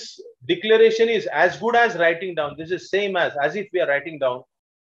 So this declaration is as good as writing down. This is same as if we are writing down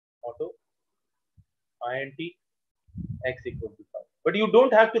auto int x equal to 5. But you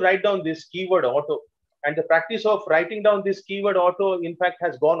don't have to write down this keyword auto. And the practice of writing down this keyword auto, in fact,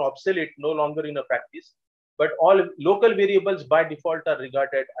 has gone obsolete, no longer in a practice. But all local variables by default are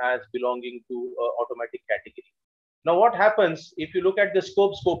regarded as belonging to automatic category. Now, what happens if you look at the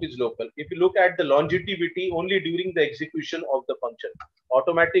scope? Scope is local. If you look at the longevity, only during the execution of the function.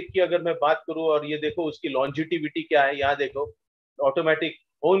 Automatic की अगर मैं बात करूँ और ये देखो उसकी longevity क्या है, यहाँ देखो automatic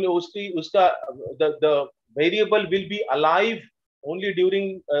only the variable will be alive only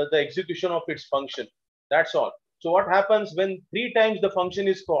during the execution of its function. That's all. So what happens when 3 times the function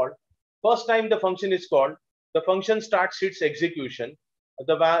is called? First time the function is called, the function starts its execution.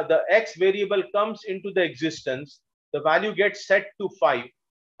 The x variable comes into the existence. The value gets set to 5,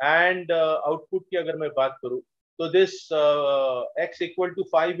 and output की अगर मैं बात करूँ, so this x equal to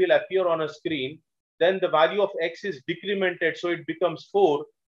 5 will appear on a screen. Then the value of x is decremented, so it becomes 4.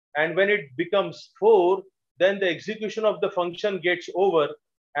 And when it becomes 4, then the execution of the function gets over.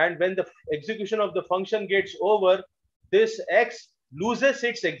 And when the execution of the function gets over, this x loses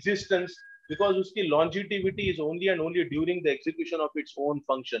its existence because uski longevity is only and only during the execution of its own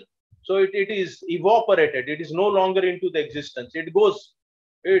function. So it is evaporated. It is no longer into the existence. It goes,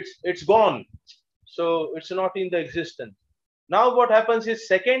 it's gone. So it's not in the existence. Now what happens is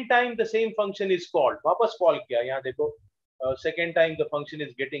second time the same function is called. वापस call किया यहाँ देखो second time the function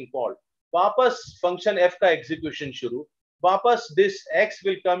is getting called. वापस function f का execution शुरू. वापस this x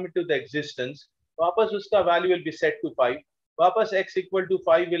will come into the existence. वापस उसका value will be set to 5. वापस x equal to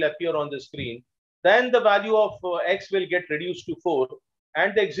 5 will appear on the screen. Then the value of x will get reduced to 4,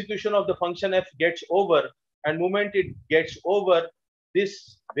 and the execution of the function f gets over. And moment it gets over,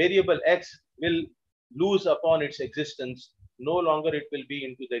 this variable x will lose upon its existence. No longer it will be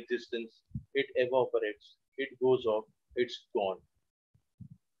into the existence. It evaporates. It goes off. It's gone.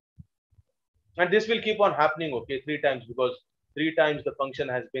 And this will keep on happening, okay, 3 times, because 3 times the function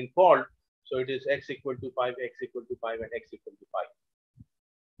has been called. So it is x equal to 5, x equal to 5, and x equal to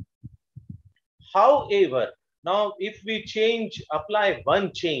 5. However, now if we apply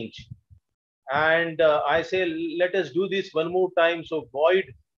one change, and I say, let us do this one more time. So void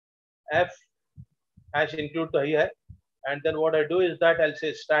f hash include the here. And then what I do is that I'll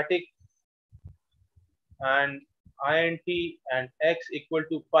say static and int and x equal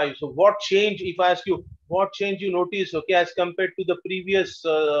to 5. So what change, if I ask you, what change you notice, okay, as compared to the previous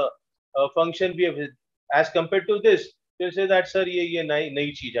function we have, as compared to this, you'll say that, sir, ye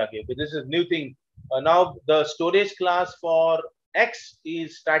nayi cheez aa gayi. This is new thing. Now the storage class for x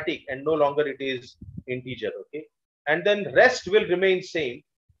is static and no longer it is integer, okay. And then rest will remain same.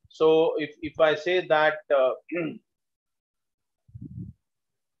 So if I say that,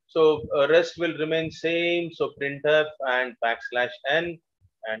 so rest will remain same. So printf and \n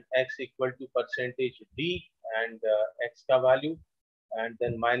and x equal to %d and x ka value, and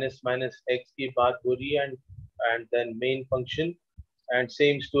then minus x ki baat ho rahi hai, and then main function, and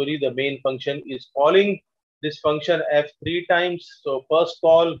same story, the main function is calling this function f 3 times. So first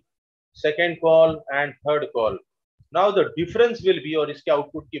call, second call, and third call. Now the difference will be, और इसके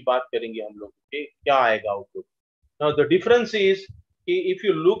output की बात करेंगे हम लोग, okay, क्या आएगा output. Now the difference is, if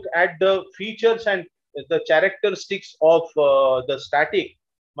you look at the features and the characteristics of the static,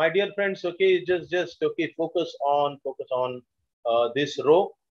 my dear friends, okay, just okay, focus on this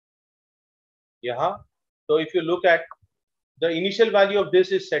row. Yeah. So if you look at the initial value of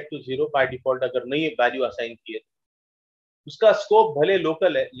this is set to 0 by default. अगर नहीं value assign किए, उसका scope भले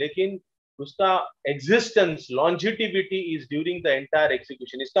local है, लेकिन उसका existence longevity is during the entire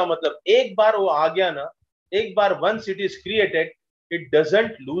execution. इसका मतलब एक बार वो आ गया ना, एक बार once it is created, it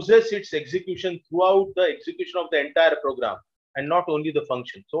doesn't loses its execution throughout the execution of the entire program, and not only the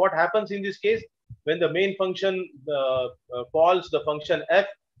function. So what happens in this case, when the main function calls the function f,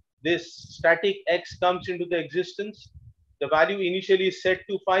 this static x comes into the existence. The value initially is set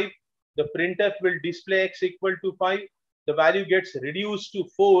to 5. The printf will display x equal to 5. The value gets reduced to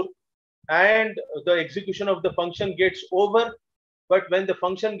 4, and the execution of the function gets over. But when the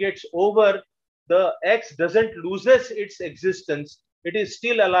function gets over, the x doesn't loses its existence. It is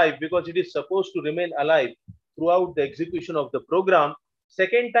still alive because it is supposed to remain alive throughout the execution of the program.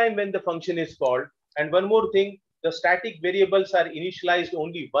 Second time when the function is called, and one more thing, the static variables are initialized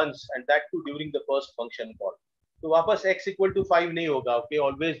only once, and that too during the first function call. So वापस x equal to 5 नहीं होगा, okay,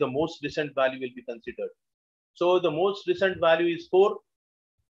 always the most recent value will be considered. So the most recent value is 4.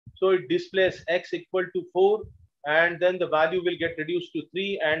 So it displays x equal to 4, and then the value will get reduced to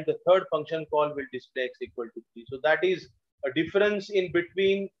 3, and the third function call will display x equal to 3. So that is a difference in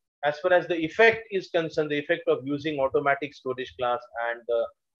between, as far as the effect is concerned, the effect of using automatic storage class and the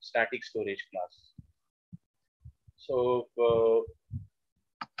static storage class. So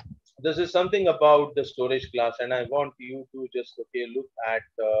this is something about the storage class, and I want you to just look at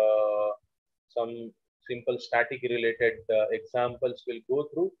some simple static related examples we'll go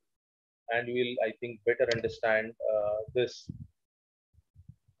through, and you will, I think, better understand this.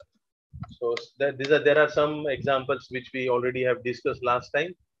 So there are some examples which we already have discussed last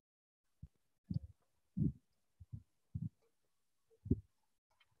time.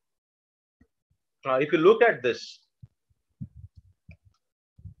 If you look at this,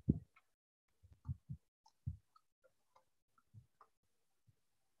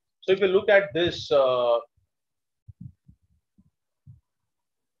 so if you look at this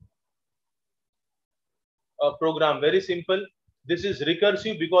program, very simple. This is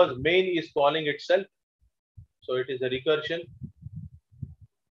recursive because main is calling itself. So it is a recursion.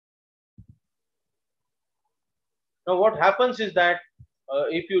 Now what happens is that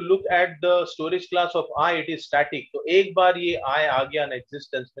if you look at the storage class of I, it is static. So एक बार ये I आ गया ना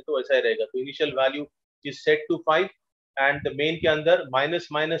existence में, तो ऐसा ही रहेगा. So initial value is set to 5. and the main के अंदर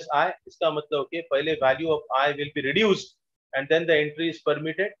minus minus I, इसका मतलब okay, पहले value of I will be reduced and then the entry is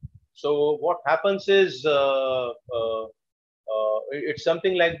permitted. So what happens is it's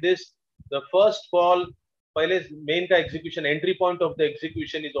something like this. The first call, पहले main का execution, entry point of the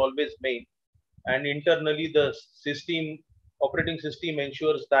execution is always main, and internally the system, operating system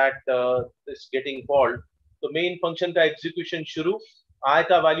ensures that this getting called. So main function का execution शुरू, I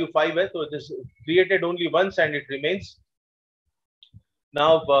का value 5 है, so this created only once and it remains.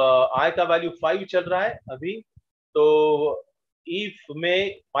 Now I का value 5 चल रहा है अभी, तो if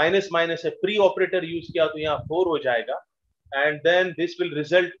में minus minus है, pre operator use किया तो यहाँ 4 हो जाएगा, and then this will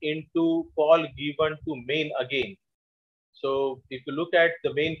result into call given to main again. So if you look at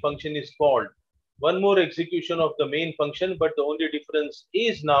the main function is called, one more execution of the main function, but the only difference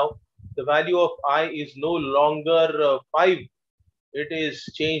is now the value of I is no longer 5, it is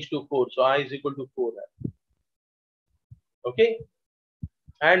changed to 4. So I is equal to 4. Okay.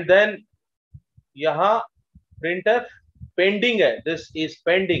 And then yaha printf pending hai, this is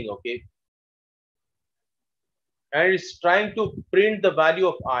pending, okay, and it's trying to print the value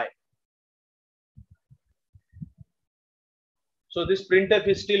of I. So this printf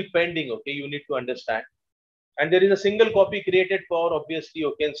is still pending, okay, you need to understand. And there is a single copy created for obviously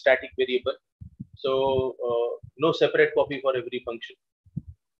okay static variable, so no separate copy for every function,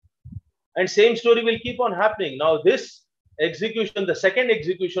 and same story will keep on happening. Now this execution, the second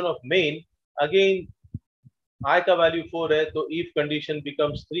execution of main, again I का value 4 है, तो if condition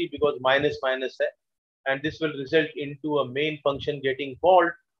becomes 3 because minus minus है, and this will result into a main function getting called,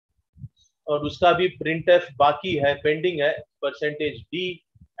 और उसका भी printf बाकी है, pending है, percentage d,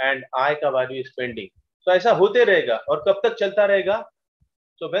 and I का value is pending. So ऐसा होते रहेगा, और कब तक चलता रहेगा?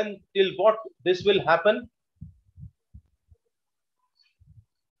 So when, till what this will happen?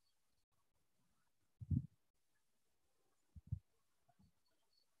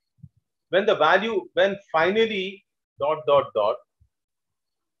 When the value, when finally dot dot dot,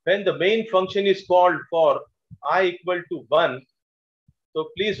 when the main function is called for I equal to 1, so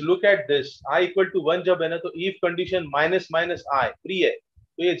please look at this, I equal to 1 जब है ना, तो if condition minus minus I free है,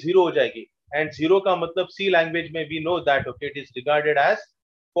 तो ये 0 हो जाएगी, and 0 का मतलब C language में we know that okay, it is regarded as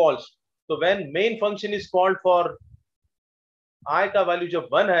false. So when main function is called for I का value जब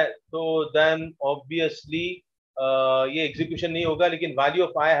 1 है, तो then obviously ये execution नहीं होगा, लेकिन value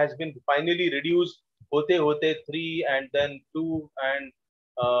of I has been finally reduced होते होते 3 and then 2 and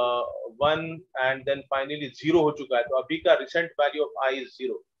 1 and then finally 0 हो चुका है, तो अभी का recent value of I is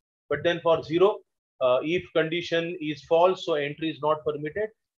 0. But then for 0, if condition is false, so entry is not permitted.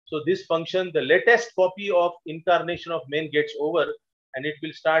 So this function, the latest copy of incarnation of main gets over, and it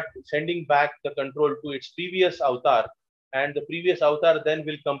will start sending back the control to its previous avatar, and the previous avatar then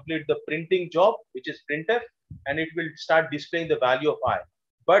will complete the printing job, which is printf, and it will start displaying the value of I.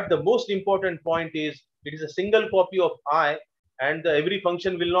 But the most important point is it is a single copy of I, and every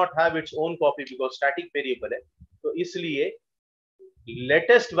function will not have its own copy because static variable है, तो इसलिए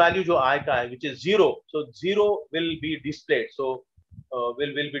latest value जो I का है, which is 0, so 0 will be displayed. So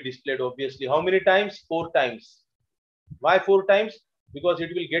will be displayed obviously how many times? 4 times. Why 4 times? Because it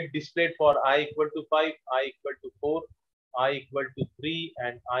will get displayed for I equal to 5, I equal to 4, I equal to 3,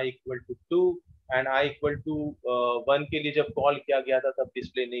 and I equal to 2, and I equal to 1 के लिए जब call किया गया था तब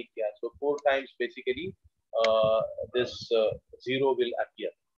display नहीं किया. So 4 times basically this 0 will appear.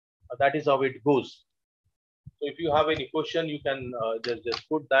 That is how it goes. So if you have any question, you can just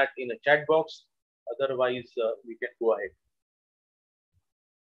put that in a chat box. Otherwise, we can go ahead.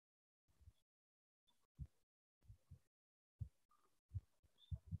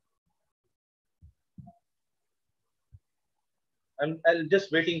 I'm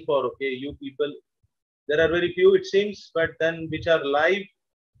just waiting for okay, you people. There are very few it seems, but then which are live.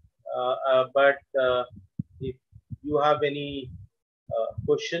 But if you have any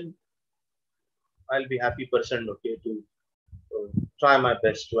question, I'll be happy person okay to try my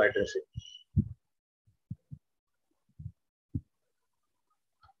best to address it.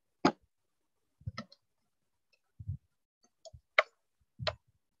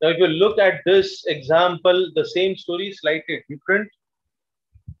 Now, if you look at this example, the same story, slightly different.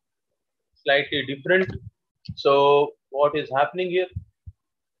 So what is happening here?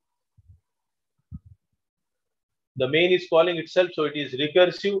 The main is calling itself, so it is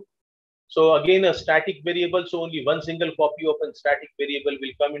recursive. So again, a static variable, so only one single copy of a static variable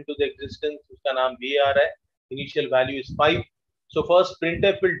will come into the existence. उसका नाम var है. Initial value is 5. So first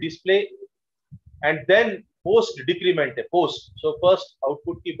printf will display, and then post decrement है, post. So first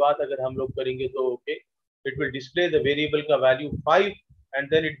output की बात अगर हम लोग करेंगे तो okay, it will display the variable का value 5, and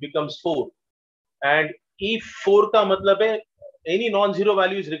then it becomes 4. And if 4 का मतलब है any non-zero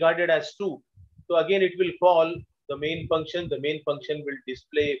value is regarded as true. So again it will call the main function. The main function will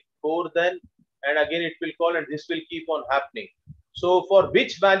display 4 then, and again it will call, and this will keep on happening. So for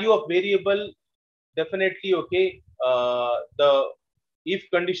which value of variable, definitely okay, the if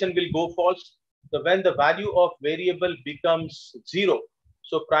condition will go false. So when the value of variable becomes 0,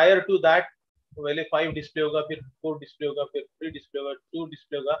 so prior to that पहले 5 display होगा, फिर 4 display होगा, फिर 3 display होगा, 2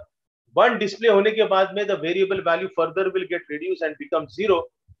 display होगा. 1 display होने के बाद में the variable value further will get reduced and become 0.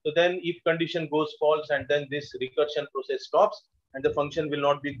 So then if condition goes false, and then this recursion process stops, and the function will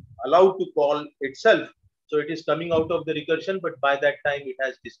not be allowed to call itself. So it is coming out of the recursion, but by that time it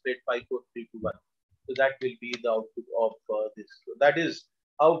has displayed 5, 4, 3, 2, 1. So that will be the output of this. So that is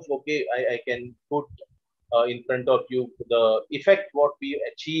how okay I can put in front of you the effect what we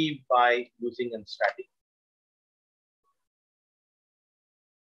achieve by using a static.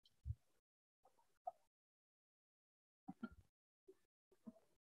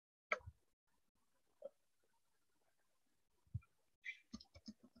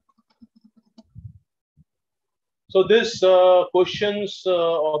 So this questions,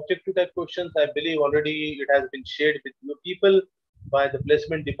 objective type questions, I believe already it has been shared with you people by the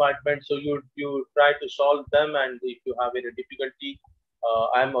placement department. So you try to solve them, and if you have any difficulty,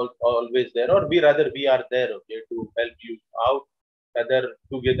 I'm always there, or we are there, okay, to help you out. Whether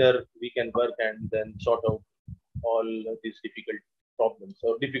together we can work and then sort out all these difficult problems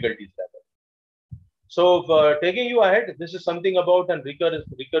or difficulties rather. So taking you ahead, this is something about a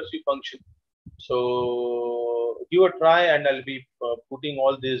recursive function. So give a try, and I'll be putting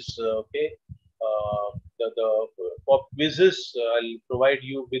all this. Okay, the pop quizzes. I'll provide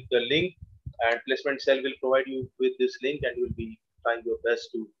you with the link, and placement cell will provide you with this link, and you'll be trying your best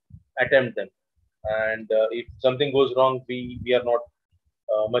to attempt them. And if something goes wrong, we are not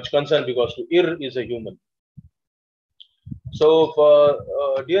much concerned, because to err is a human. So,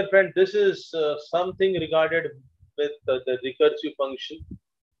 dear friend, this is something regarded with the recursive function.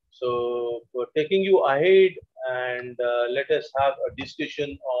 So, taking you ahead, and let us have a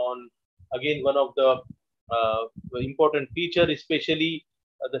discussion on again one of the important feature, especially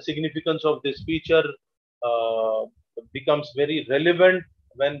the significance of this feature becomes very relevant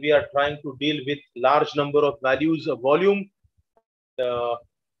when we are trying to deal with large number of values of volume.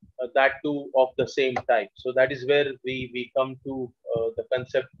 That too of the same type. So that is where we come to the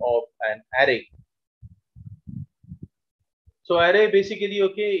concept of an array. So array basically,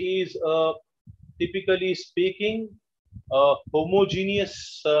 okay, is typically speaking a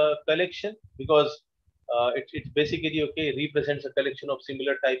homogeneous collection, because it basically, okay, represents a collection of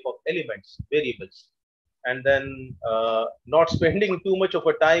similar type of elements, variables. And then not spending too much of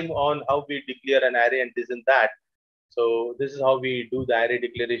a time on how we declare an array and this and that. So this is how we do the array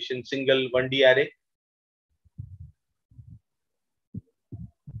declaration, single 1D array.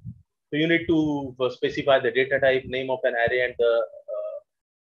 So you need to specify the data type, name of an array, and the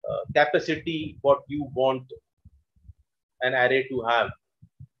capacity what you want an array to have.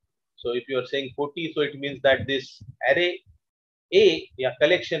 So if you are saying 40, so it means that this array A, yeah,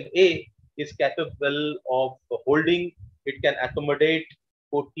 collection A is capable of holding, it can accommodate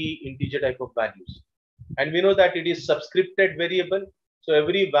 40 integer type of values. And we know that it is subscripted variable. So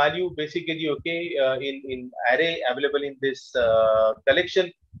every value basically, okay, in array available in this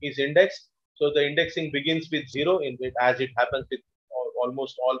collection is indexed. So the indexing begins with 0, as it happens with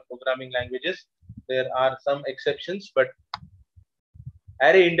almost all programming languages. There are some exceptions, but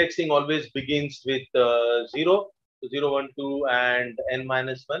array indexing always begins with 0, 0, 1, 2, and n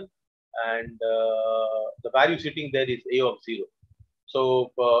minus 1. And the value sitting there is a of 0.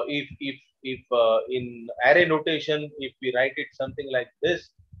 So if in array notation, if we write it something like this,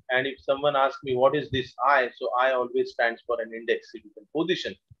 and if someone asks me what is this I, so I always stands for an index, it is a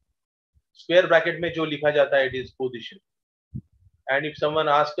position. Square bracket में जो लिखा जाता है, it is position. And if someone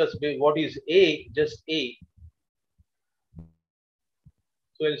asks us what is A, just A,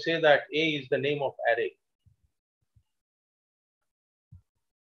 so we'll say that A is the name of array.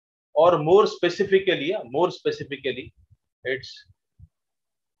 Or more specifically, it's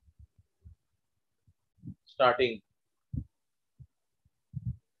starting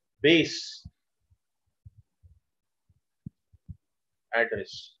base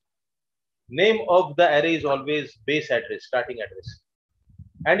address. Name of the array is always base address, starting address.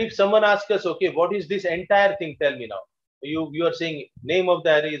 And if someone asks us, okay, what is this entire thing? Tell me now. You are saying name of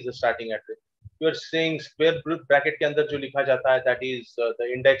the array is the starting address. You are saying square bracket के अंदर जो लिखा जाता है, that is the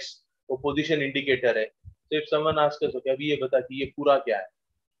index, वो position indicator है. So if someone asks us, okay, अभी ये बता कि ये पूरा क्या है?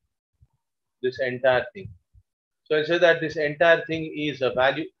 This entire thing. So I say that this entire thing is a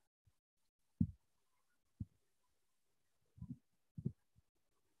value.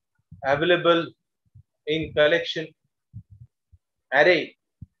 available in collection array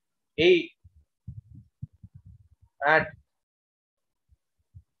A at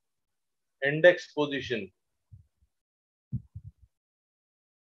index position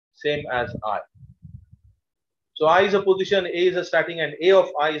same as I. So I is a position, A is a starting, and A of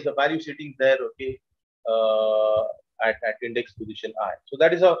I is the value sitting there, okay, at index position I. So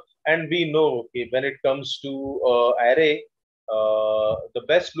that is a, and we know, okay, when it comes to array, the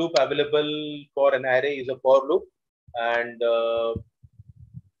best loop available for an array is a for loop, and the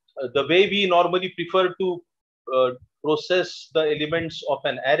way we normally prefer to process the elements of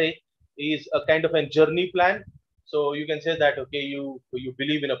an array is a kind of a journey plan. So you can say that, okay, you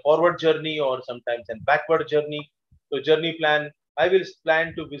believe in a forward journey or sometimes a backward journey. So journey plan, I will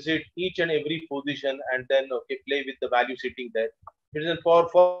plan to visit each and every position and then, okay, play with the value sitting there. It is for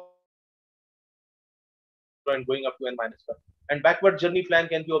and going up to n minus 1. And backward journey plan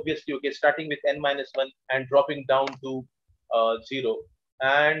can be obviously, okay, starting with n minus 1 and dropping down to 0.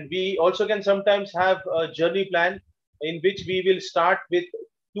 And we also can sometimes have a journey plan in which we will start with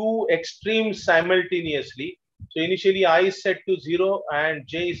two extremes simultaneously. So initially I is set to 0 and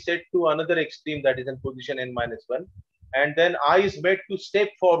j is set to another extreme, that is in position n minus 1. And then I is made to step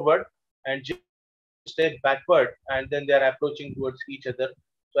forward and j step backward, and then they are approaching towards each other.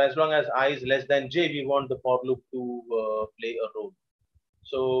 So as long as I is less than j, we want the for loop to play a role.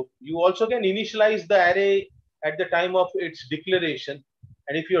 So you also can initialize the array at the time of its declaration.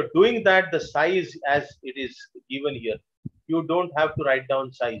 And if you're doing that, the size as it is given here, you don't have to write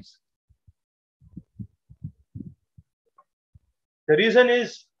down size. The reason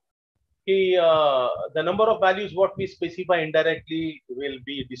is the number of values what we specify indirectly will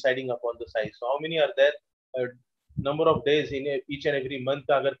be deciding upon the size. So how many are there? Number of days in each and every month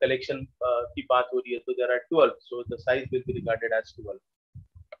agar collection ki baat ho rahi hai, so there are 12. So the size will be regarded as 12.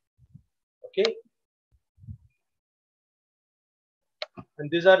 Okay. And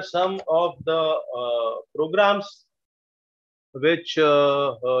these are some of the programs which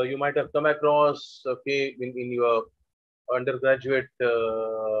you might have come across, okay, in your undergraduate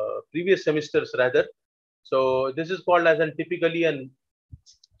previous semesters rather. So this is called as an typically a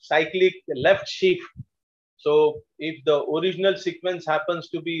cyclic left shift. So if the original sequence happens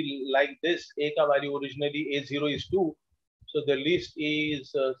to be like this, A ka value originally A0 is 2. So the list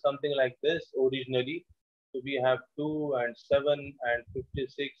is something like this originally. So we have 2 and 7 and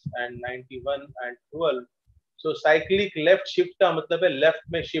 56 and 91 and 12. So cyclic left shift का मतलब है left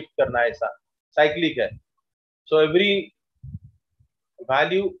में shift करना है ऐसा cyclic है. So every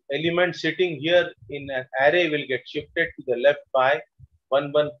value element sitting here in an array will get shifted to the left by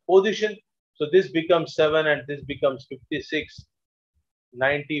 1 position. So this becomes 7 and this becomes 56,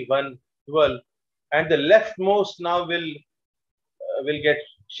 91, 12, and the leftmost now will get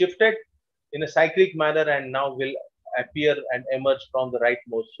shifted in a cyclic manner and now will appear and emerge from the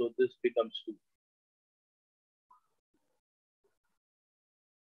rightmost. So this becomes 2.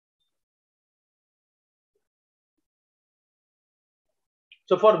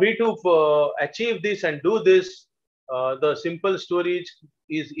 So for me to achieve this and do this, the simple story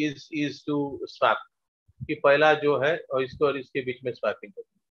is to swap. कि पहला जो है और इसको और इसके बीच में swapping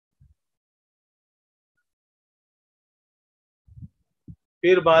करनी,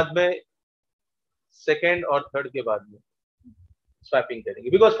 फिर बाद में सेकेंड और थर्ड के बाद में स्वैपिंग करेंगे.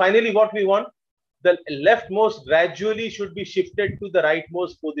 Because finally what we want, the leftmost gradually should be shifted to the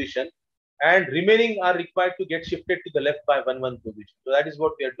rightmost position, and remaining are required to get shifted to the left by 1 position. So that is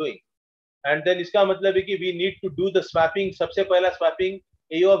what we are doing. And then इसका मतलब है कि we need to do the swapping. सबसे पहला swapping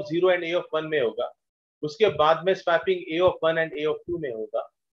A of 0 and A of 1 में होगा, उसके बाद में swapping A of 1 and A of 2 में होगा,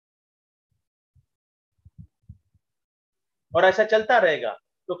 और ऐसा चलता रहेगा.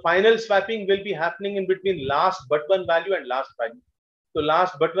 तो final swapping will be happening in between last but one value and last value. तो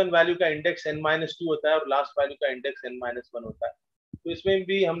लास्ट but one वैल्यू का इंडेक्स n-2 होता है और लास्ट वैल्यू का इंडेक्स n-1 होता है. तो इसमें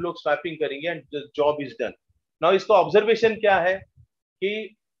भी हम लोग स्वैपिंग करेंगे and job is done. Now इसका ऑब्जर्वेशन क्या है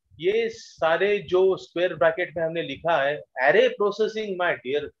कि ये सारे जो स्क्वायर ब्रैकेट में हमने लिखा है, array processing my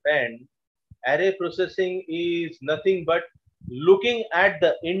dear friend, array processing is nothing but looking at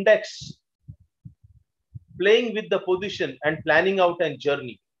the index, playing with the position and planning out a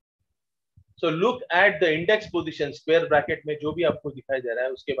journey. So look at the index position, square bracket में जो भी आपको दिखाई दे रहा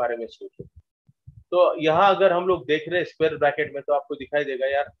है उसके बारे में सोचो. तो यहाँ अगर हम लोग देख रहे हैं स्क्वायर ब्रैकेट में, तो आपको दिखाई देगा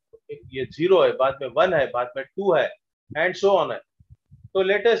यार ये 0 है, बाद में 1 है, बाद में 2 है, and so on है. So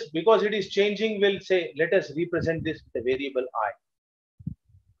let us, because it is changing, we'll say let us represent this with a variable I.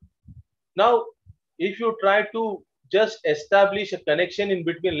 Now if you try to just establish a connection in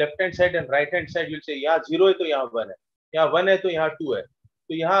between left hand side and right hand side, you'll say यहाँ 0 है तो यहाँ 1 है, यहाँ 1 है तो यहाँ 2 है.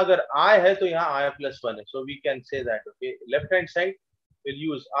 तो यहाँ अगर I है तो यहाँ I+1 है. So we can say that okay, left hand side will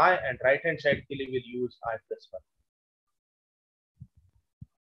use I and right hand side के लिए will use I+1.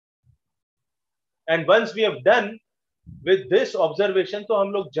 And once we have done with this observation, तो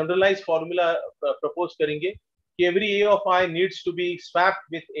हम लोग generalized formula propose करेंगे कि every A of I needs to be swapped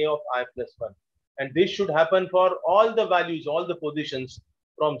with A of I+1. And this should happen for all the values, all the positions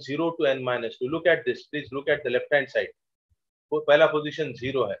from 0 to n-2. Look at this. Please look at the left hand side. पहला position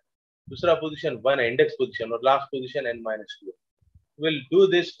 0 है, दूसरा position 1 है, index position, और last position n-2. We'll do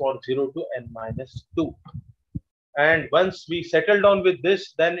this for 0 to n-2. And once we settle down with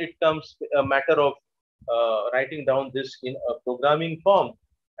this, then it comes a matter of writing down this in a programming form,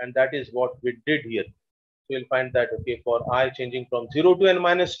 and that is what we did here. So you'll find that okay, for I changing from 0 to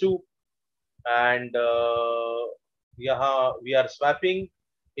n-2, and we are swapping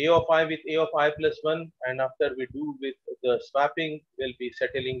A of I with A of I+1, and after we do with the swapping, we'll be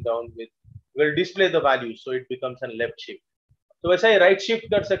settling down with, we'll display the values, so it becomes a left shift. So वैसा ही right shift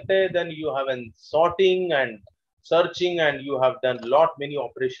कर सकते हैं, then you have an sorting and searching, and you have done lot many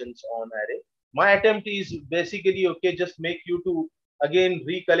operations on array. My attempt is basically okay, just make you to again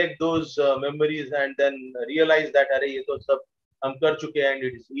recollect those memories and then realize that array ये तो सब हम कर चुके हैं, and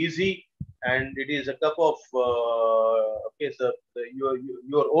it is easy, and it is a cup of okay, so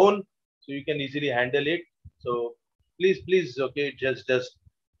your own, so you can easily handle it. So please okay, just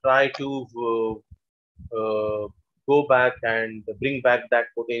try to go back and bring back that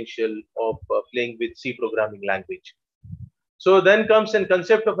potential of playing with C programming language. So then comes a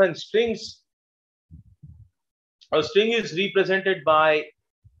concept of an strings. A string is represented by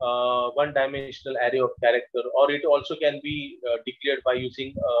one-dimensional array of character, or it also can be declared by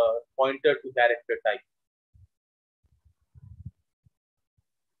using a pointer to character type.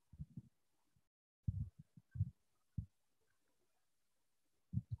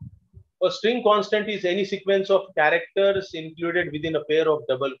 A string constant is any sequence of characters included within a pair of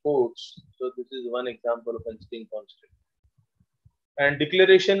double quotes. So this is one example of a string constant. And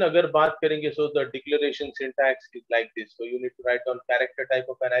declaration, agar baat karenge, so the declaration syntax is like this. So you need to write down character type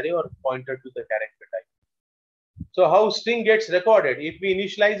of an array or pointer to the character type. So how string gets recorded? If we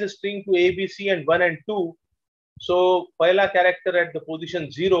initialize a string to A, B, C, and 1 and 2, so pehla character at the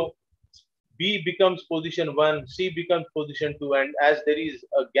position 0, B becomes position 1, C becomes position 2, and as there is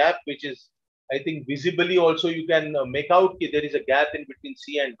a gap which is, I think, visibly also you can make out that there is a gap in between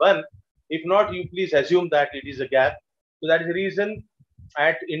C and 1. If not, you please assume that it is a gap. So that is the reason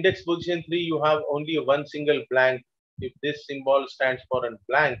at index position 3 you have only one single blank. If this symbol stands for a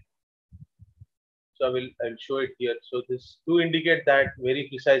blank, so I'll show it here. So this to indicate that very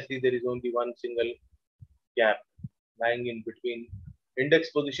precisely there is only one single gap lying in between index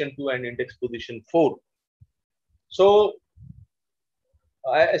position 2 and index position 4. So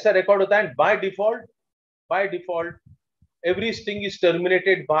ऐसा record होता है, by default every string is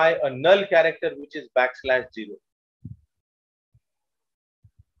terminated by a null character which is \0.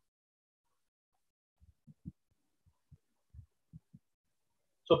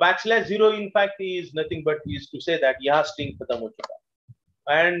 So \0 in fact is nothing but is to say that यहाँ string खत्म हो चुका है.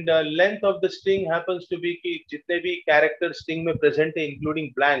 And length of the string happens to be कि जितने भी character string में present है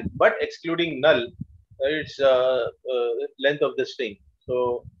including blank but excluding null, it's length of the string.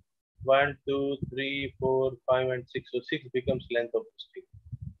 So 1, 2, 3, 4, 5, and 6. So 6 becomes length of the string.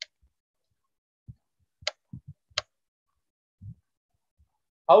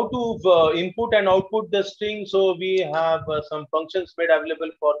 How to input and output the string? So we have some functions made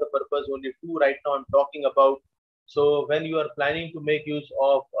available for the purpose. Only two right now I'm talking about. So when you are planning to make use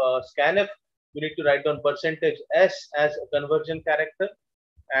of scanf, you need to write down %s as a conversion character.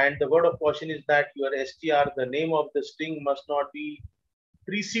 And the word of caution is that your str, the name of the string, must not be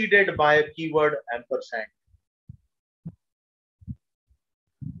preceded by a keyword ampersand.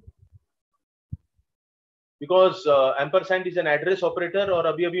 Because ampersand is an address operator, और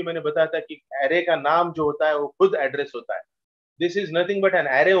अभी मैंने बताया था कि array का नाम जो होता है वो खुद address होता है. This is nothing but an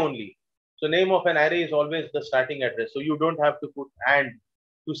array only. So name of an array is always the starting address. So you don't have to put and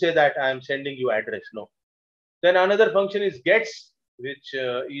to say that I am sending you address. No. Then another function is gets, which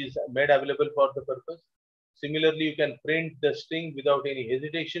is made available for the purpose. Similarly, you can print the string without any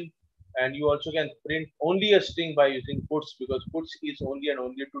hesitation, and you also can print only a string by using puts, because puts is only and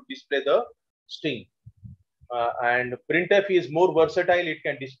only to display the string. And printf is more versatile. It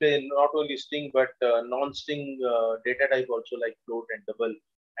can display not only string but non-string data type also, like float and double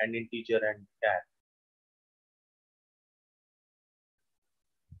and integer and char.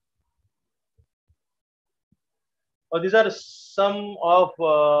 These are some of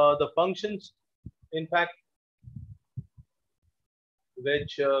the functions. In fact,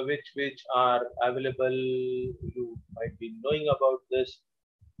 which are available. You might be knowing about this.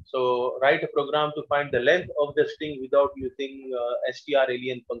 So write a program to find the length of the string without using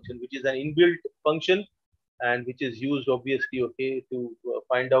strlen function, which is an inbuilt function and which is used obviously, okay, to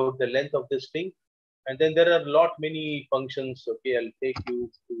find out the length of the string. And then there are many functions. Okay, I'll take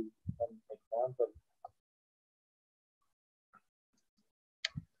you to some example.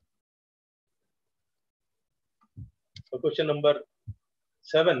 So question number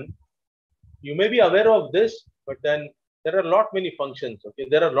 7. You may be aware of this, but then there are many functions. Okay,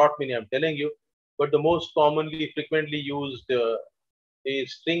 there are many. I'm telling you, but the most commonly, frequently used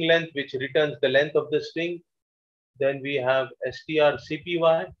is string length, which returns the length of the string. Then we have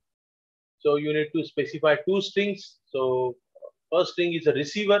strcpy. So you need to specify 2 strings. So first string is a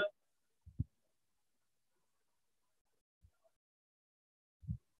receiver.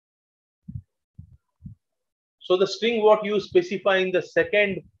 So the string what you specify in the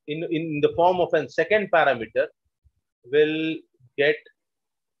second in the form of a second parameter will get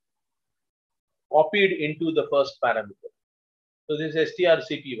copied into the first parameter. So this is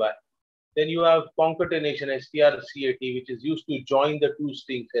strcpy. Then you have concatenation strcat, which is used to join the 2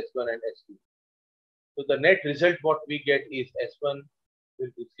 strings s1 and s2. So the net result what we get is s1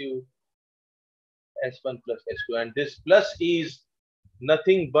 will receive s1 plus s2, and this plus is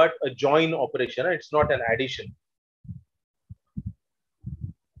nothing but a join operation. It's not an addition.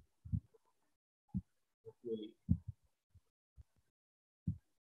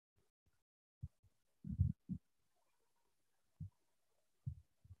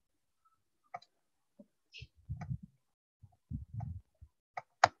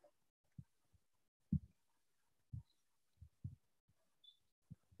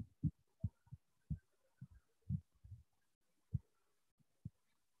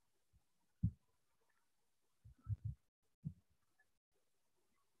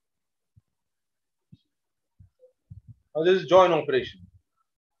 Now this is join operation.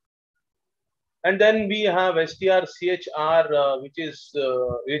 And then we have strchr,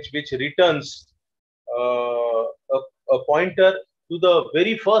 which returns a pointer to the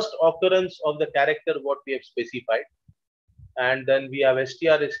very first occurrence of the character what we have specified. And then we have str.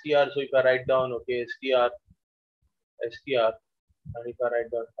 So if I write down, okay, str, and if I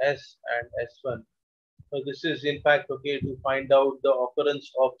write down s and s1, so this is in fact, okay, to find out the occurrence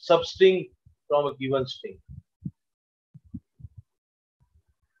of substring from a given string.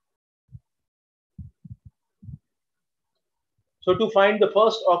 So to find the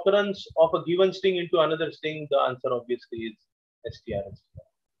first occurrence of a given string into another string, the answer obviously is str.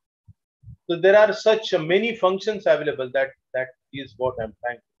 So there are such many functions available. That is what I'm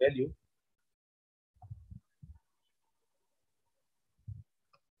trying to tell you.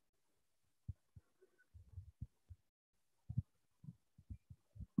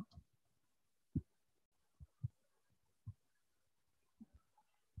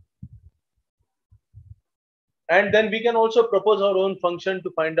 And then we can also propose our own function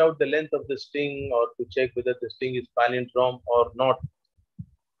to find out the length of the string or to check whether the string is palindrome or not.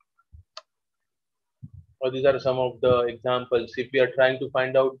 Or these are some of the examples. If we are trying to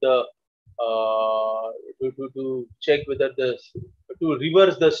find out the to check whether to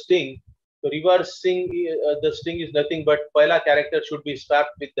reverse the string, so reversing the string is nothing but pehla character should be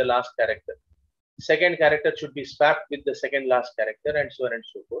swapped with the last character. Second character should be swapped with the second last character, and so on and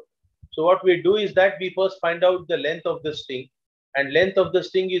so forth. So what we do is that we first find out the length of the string, and length of the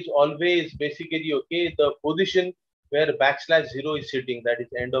string is always basically, okay, the position where \0 is sitting, that is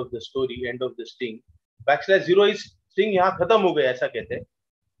end of the story, end of the string. \0 is string yahan khatam ho gaya, aisa kehte hain.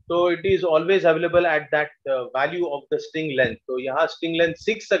 So it is always available at that value of the string length. So yahan string length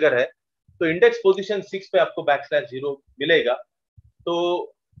 6 agar hai, तो index position 6 पे आपको \0 मिलेगा.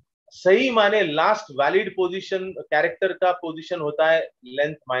 तो सही माने last valid position character का position होता है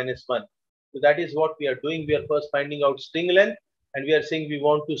length -1. So that is what we are doing. We are first finding out string length, and we are saying we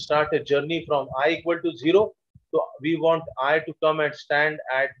want to start a journey from I equal to 0. So we want I to come and stand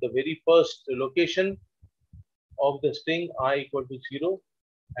at the very first location of the string I equal to 0,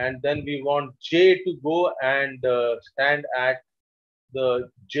 and then we want J to go and stand at the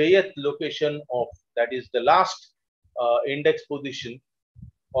jth location of, that is the last index position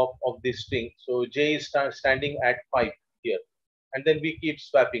of this string. So J is standing at 5 here, and then we keep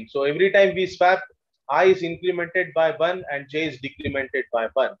swapping. So every time we swap, I is incremented by 1 and J is decremented by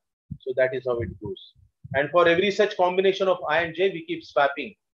 1. So that is how it goes. And for every such combination of I and J, we keep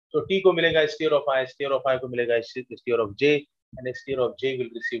swapping. So T ko milega str of I ko milega str of J, and str of J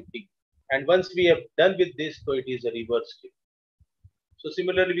will receive T. And once we have done with this, so it is a reverse string. So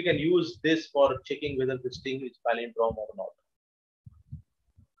similarly, we can use this for checking whether the string is palindrome or not.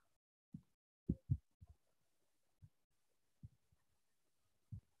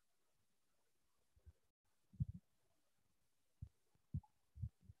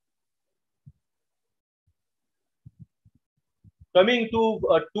 Coming to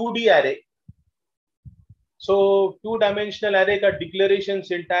a 2D array. So two-dimensional array ka declaration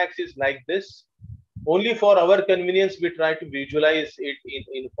syntax is like this. Only for our convenience, we try to visualize it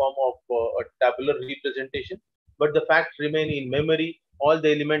in form of a tabular representation. But the fact remain in memory, all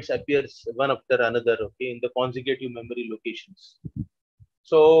the elements appears one after another, okay, in the consecutive memory locations.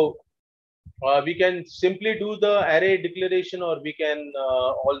 So we can simply do the array declaration, or we can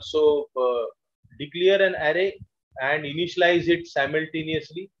also declare an array and initialize it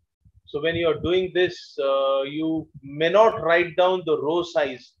simultaneously. So when you are doing this, you may not write down the row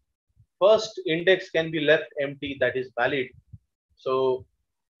size. First index can be left empty, that is valid. So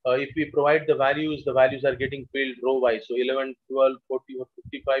if we provide the values are getting filled row wise. So 11, 12, 40, or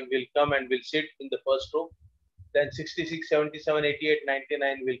 55 will come and will sit in the first row. Then 66, 77, 88,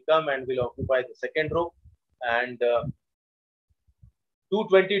 99 will come and will occupy the second row. And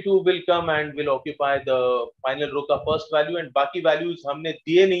 222 will come and will occupy the final row ka first value. And baki values हमने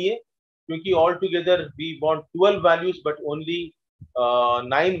दिए नहीं है, क्योंकि all together we want 12 values, but only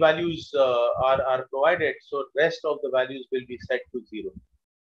 9 values are provided. So rest of the values will be set to 0.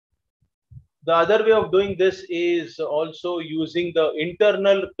 The other way of doing this is also using the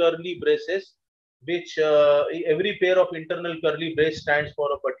internal curly braces, which every pair of internal curly brace stands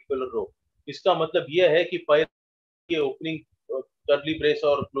for a particular row. इसका मतलब यह है कि पहले opening curly brace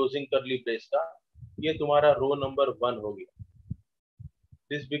और closing curly brace का ये तुम्हारा row number 1 हो गया.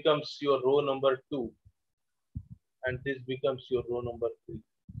 This becomes your row number 2, and this becomes your row number 3.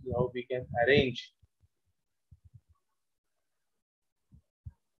 See how we can arrange.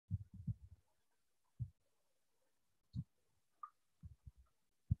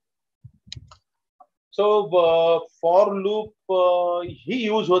 So for loop he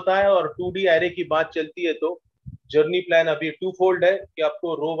use होता है, और 2D array की बात चलती है तो जर्नी प्लान अभी टू फोल्ड है कि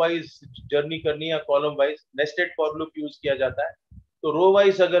आपको रो वाइज जर्नी करनी है, column wise. Nested for loop use किया जाता है. तो रो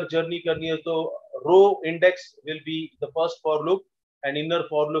वाइज अगर जर्नी करनी है तो row index will be the first for loop and inner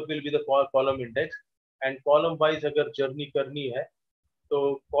for loop will be the column index. And column wise अगर जर्नी करनी है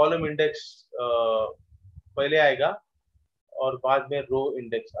तो कॉलम इंडेक्स पहले आएगा और बाद में रो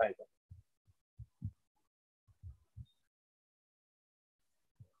इंडेक्स आएगा.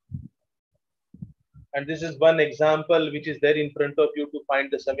 And this is one example which is there in front of you to find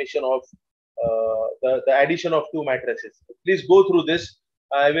the summation of the addition of two matrices. Please go through this.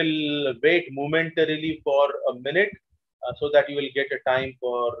 I will wait momentarily for a minute so that you will get a time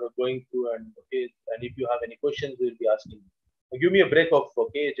for going through, and okay, and if you have any questions, we will be asking. Give me a break of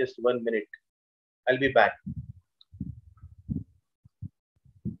just 1 minute. I'll be back.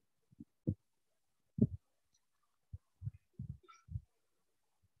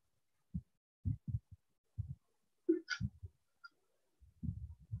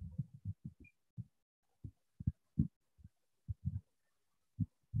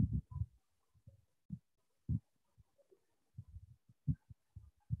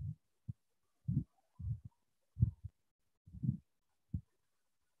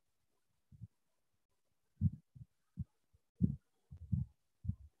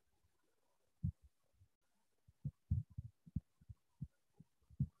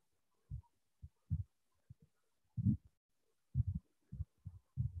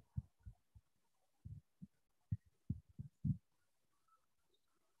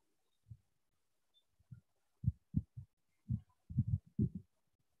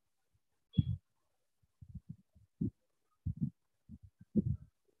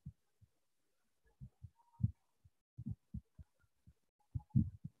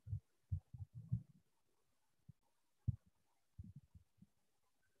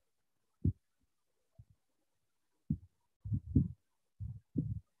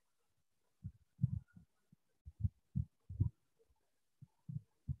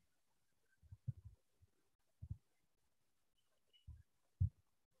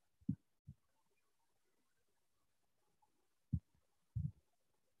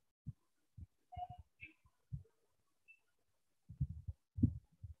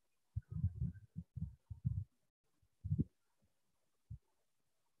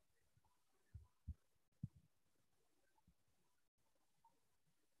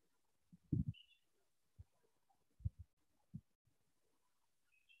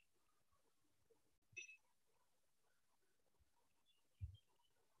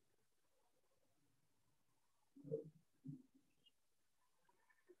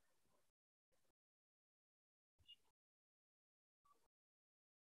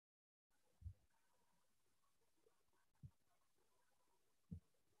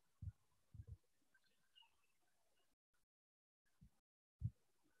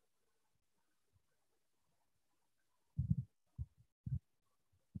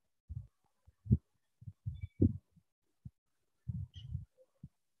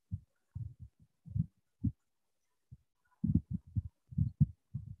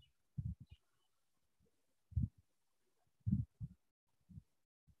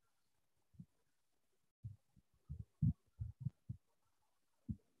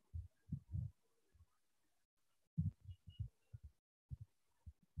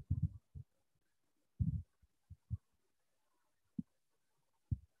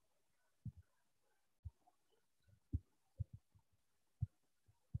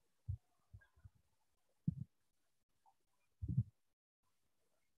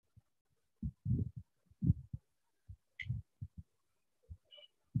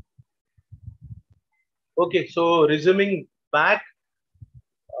 Okay, so resuming back,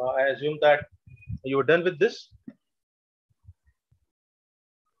 I assume that you're done with this.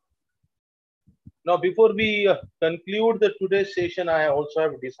 Now, before we conclude the today's session, I also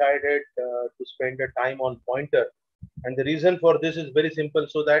have decided to spend a time on pointer. And the reason for this is very simple,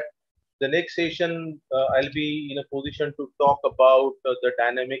 so that the next session I'll be in a position to talk about the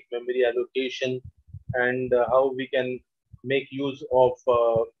dynamic memory allocation and how we can make use of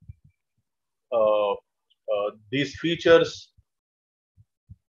these features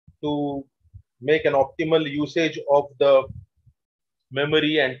to make an optimal usage of the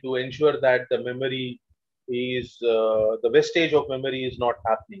memory and to ensure that the memory is the wastage of memory is not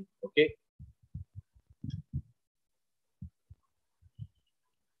happening. Okay.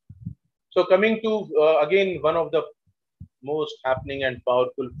 So coming to again one of the most happening and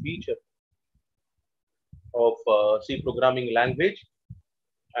powerful feature of C programming language,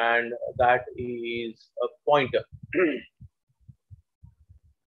 and that is a pointer.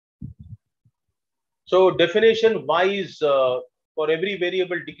 So definition wise, for every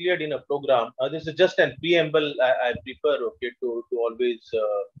variable declared in a program, this is just an preamble I prefer, okay, to always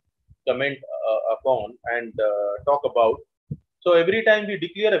comment upon and talk about. So every time we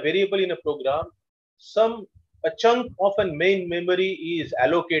declare a variable in a program, a chunk of a main memory is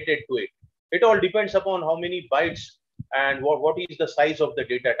allocated to it. It all depends upon how many bytes and what is the size of the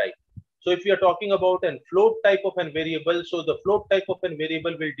data type. So if you are talking about a float type of a variable, so the float type of a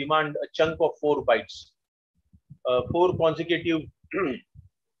variable will demand a chunk of 4 bytes, 4 consecutive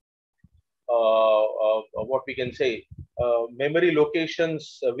what we can say memory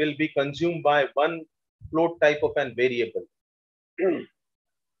locations will be consumed by one float type of an variable.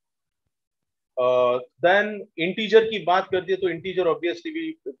 Then integer की बात कर दिए तो integer obviously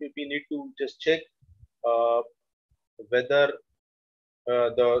we need to just check whether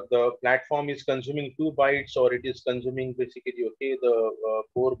the platform is consuming 2 bytes or it is consuming basically okay the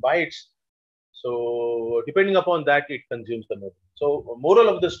 4 bytes. So depending upon that, it consumes the memory. So moral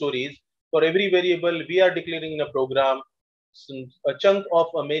of the story is, for every variable we are declaring in a program, a chunk of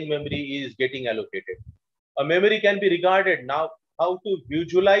a main memory is getting allocated. A memory can be regarded now how to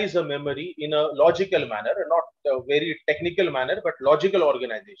visualize a memory in a logical manner, not a very technical manner, but logical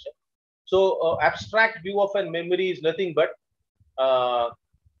organization. So abstract view of a memory is nothing but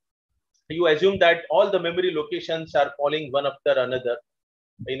you assume that all the memory locations are falling one after another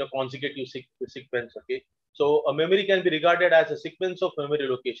in a consecutive sequence. Okay, so a memory can be regarded as a sequence of memory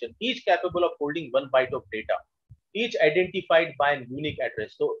location, each capable of holding 1 byte of data, each identified by a unique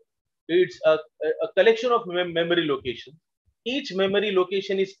address. So it's a collection of memory locations. Each memory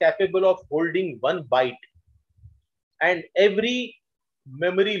location is capable of holding 1 byte, and every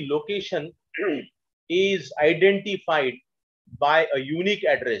memory location is identified by a unique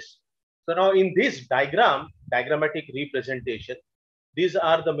address. So now in this diagrammatic representation, these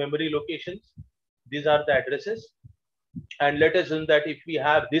are the memory locations, these are the addresses, and let us assume that if we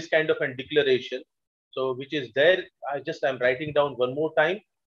have this kind of a declaration, so which is there, I'm writing down one more time.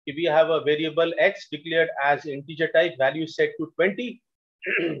 If we have a variable x declared as integer type, value set to 20,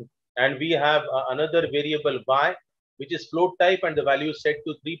 and we have another variable y, which is float type, and the value is set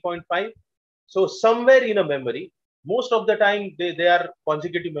to 3.5. So somewhere in a memory, most of the time they are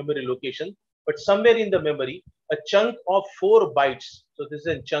consecutive memory location, but somewhere in the memory, a chunk of 4 bytes. So this is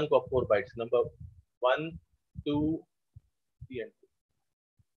a chunk of 4 bytes, number 1, 2, 3, and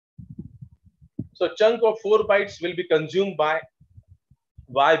 2. So chunk of 4 bytes will be consumed by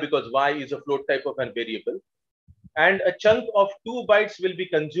y, because y is a float type of a variable. And a chunk of 2 bytes will be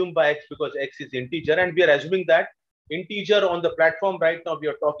consumed by x, because x is integer, and we are assuming that integer on the platform right now we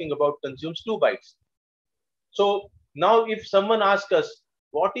are talking about consumes 2 bytes. So now if someone asks us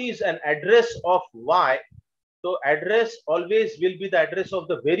what is an address of y, so address always will be the address of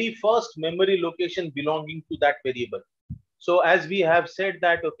the very first memory location belonging to that variable. So as we have said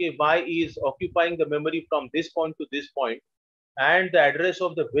that, okay, y is occupying the memory from this point to this point, and the address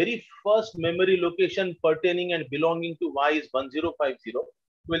of the very first memory location pertaining and belonging to y is 1050.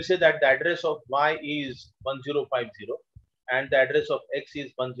 We'll say that the address of y is 1050 and the address of x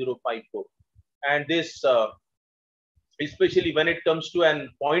is 1054. And this especially when it comes to an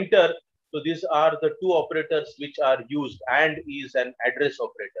pointer, so these are the two operators which are used. And is an address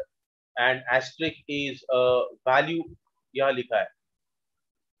operator, and asterisk is a value, yahan likha hai,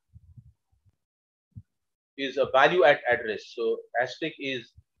 is a value at address. So asterisk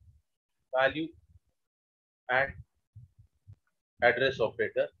is value at address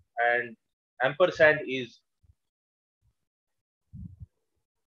operator, and ampersand is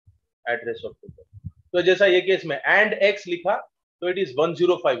address operator. So जैसा ये case में and x लिखा, so it is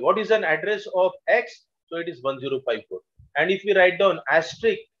 105. What is an address of x? So it is 1054. And if we write down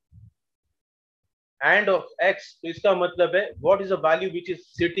asterisk and of x, so iska matlab hai, what is the value which is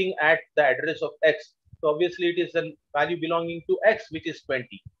sitting at the address of x? So obviously it is a value belonging to x, which is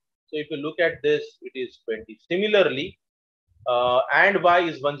 20. So if you look at this, it is 20. Similarly, and y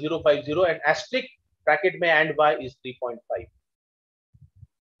is 1050 and asterisk bracket mein and y is 3.5.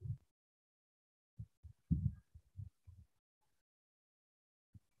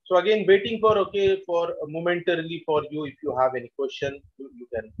 So again, waiting for momentarily for you. If you have any question, you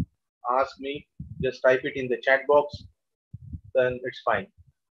can ask me. Just type it in the chat box. Then it's fine.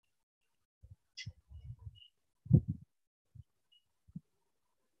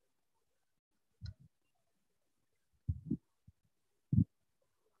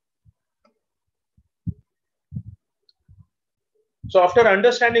 So after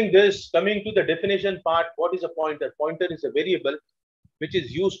understanding this, coming to the definition part, what is a pointer? Pointer is a variable which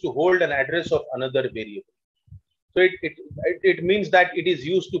is used to hold an address of another variable. So it means that it is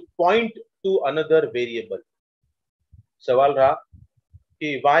used to point to another variable. Sawal raha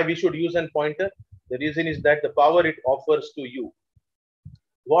ki why we should use a pointer? The reason is that the power it offers to you.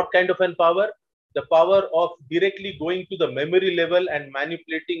 What kind of an power? The power of directly going to the memory level and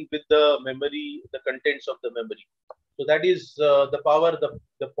manipulating with the memory, the contents of the memory. So that is the power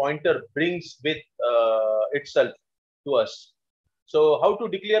the pointer brings with itself to us. So how to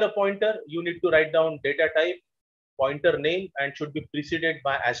declare a pointer? You need to write down data type, pointer name, and should be preceded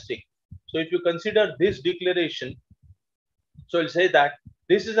by asterisk. So if you consider this declaration, so I'll say that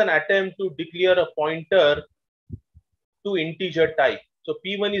this is an attempt to declare a pointer to integer type. So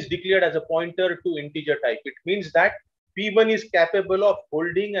P1 is declared as a pointer to integer type. It means that P1 is capable of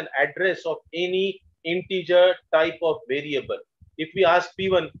holding an address of any integer type of variable. If we ask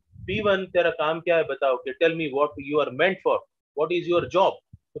P1, tera kaam kya hai batao? Okay, tell me what you are meant for. What is your job?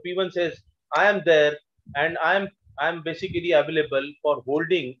 So P1 says, I am there and I am basically available for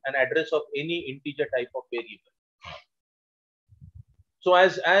holding an address of any integer type of variable. So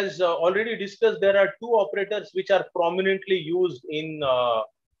as already discussed, there are two operators which are prominently used in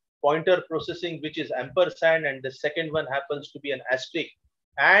pointer processing, which is ampersand, and the second one happens to be an asterisk,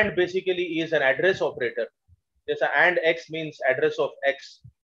 and basically is an address operator. Yes, and x means address of x,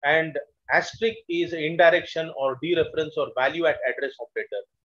 and asterisk is indirection or dereference or value at address operator.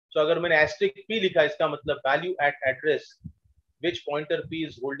 So अगर मैंने asterisk p लिखा, इसका मतलब value at address which pointer p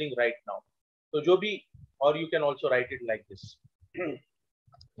is holding right now. So जो भी, or you can also write it like this.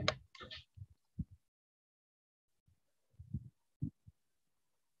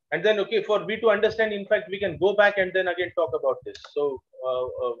 And then, okay, for we to understand, in fact, we can go back and then again talk about this. So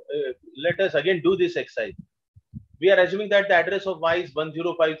let us again do this exercise. We are assuming that the address of y is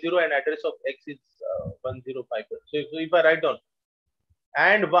 1050 and address of x is 1050. So if I write down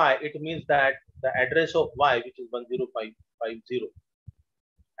and y, it means that the address of y, which is 1050,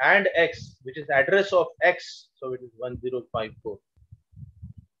 and x, which is address of x, so it is 1054.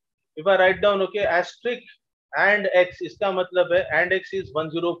 If I write down, okay, asterisk and x, iska matlab hai and x is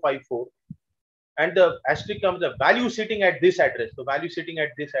 1054, and the asterisk comes the value sitting at this address. The value sitting at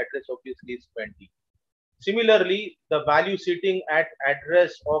this address obviously is 20. Similarly, the value sitting at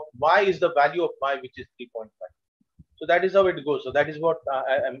address of y is the value of y, which is 3.5. So that is how it goes. So that is what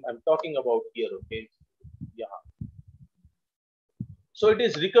I'm talking about here. Okay, yeah. So it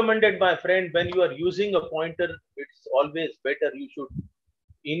is recommended, my friend, when you are using a pointer, it's always better you should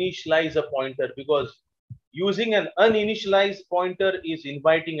initialize a pointer, because using an uninitialized pointer is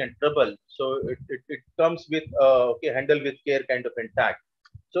inviting a trouble. So it comes with okay, handle with care kind of an tag.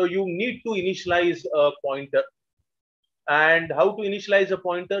 So you need to initialize a pointer. And how to initialize a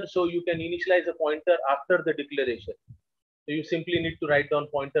pointer? So you can initialize a pointer after the declaration. So you simply need to write down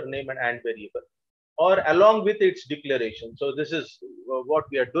pointer name and variable, or along with its declaration. So this is what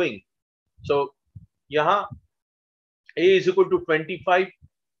we are doing. So yahan a is equal to 25.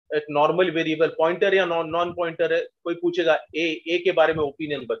 एक normal variable pointer या non pointer है, कोई पूछेगा ए के बारे में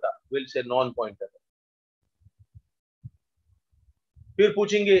opinion बता, will say non pointer है. फिर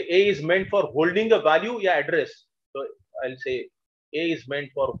पूछेंगे ए is meant for holding a value या एड्रेस, तो I will say A is meant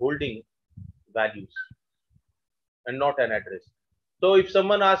for holding values and not an address. So if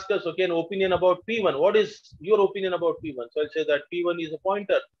someone asks us, okay, an opinion about P1, what is your opinion about P1? So I'll say that P1 is a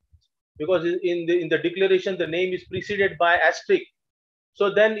pointer, because in the declaration the name is preceded by asterisk. So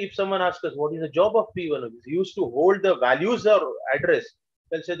then if someone asks us what is the job of P1, is used to hold the values or address,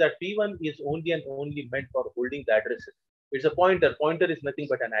 they'll say that P1 is only and only meant for holding the addresses. It's a pointer. Pointer is nothing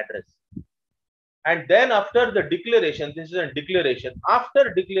but an address. And then after the declaration, this is a declaration.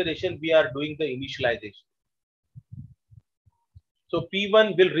 After declaration, we are doing the initialization. So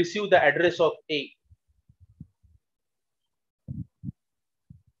P1 will receive the address of A.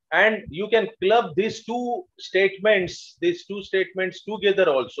 And you can club these two statements together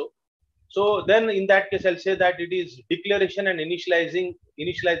also. So then in that case, I'll say that it is declaration and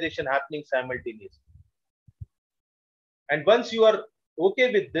initialization happening simultaneously. And once you are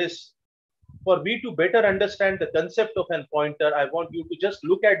okay with this, for me to better understand the concept of an pointer, I want you to just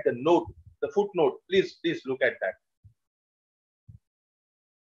look at the note, the footnote. Please look at that.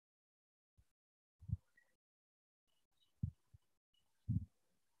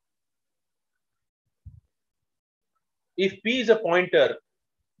 If P is a pointer,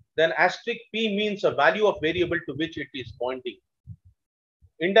 then asterisk P means a value of variable to which it is pointing.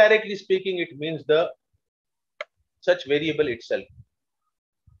 Indirectly speaking, it means the such variable itself.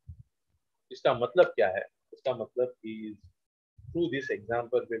 इसका मतलब क्या है? इसका मतलब is through this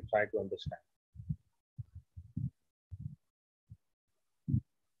example we'll try to understand.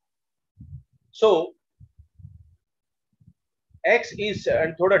 So X is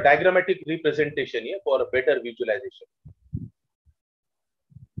and थोड़ा diagrammatic representation here for a better visualization.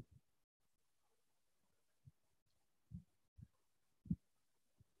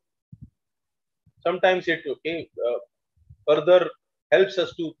 Sometimes it further helps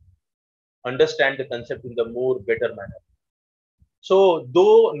us to understand the concept in the more better manner. So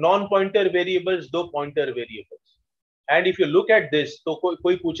though non-pointer variables, though pointer variables. And if you look at this, तो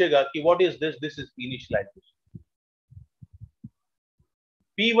कोई पूछेगा कि what is this? This is initialization.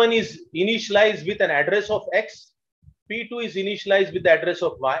 P1 is initialized with an address of X. P2 is initialized with the address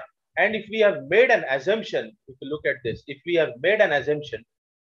of Y. And if we have made an assumption, if you look at this, if we have made an assumption,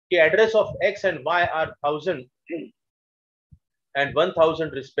 the address of X and Y are 1000 and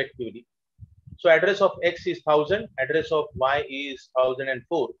 1000 respectively. So address of X is 1000, address of Y is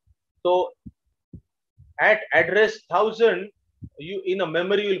 1004. So at address 1000, you in a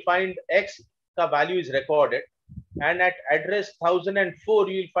memory you will find X ka value is recorded, and at address 1004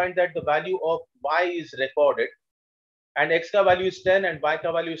 you will find that the value of Y is recorded, and X ka value is 10 and Y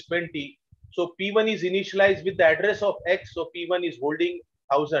ka value is 20. So P1 is initialized with the address of X, so P1 is holding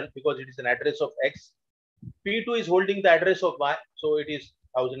 1000 because it is an address of X. P2 is holding the address of Y, so it is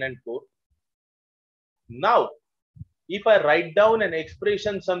 1004. Now, if I write down an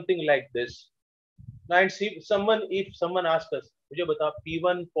expression something like this, and see if someone asks us, मुझे बता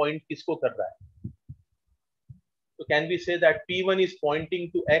P1 point किसको कर रहा है? So can we say that P1 is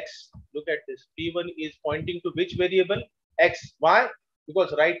pointing to X? Look at this. P1 is pointing to which variable? X. Why?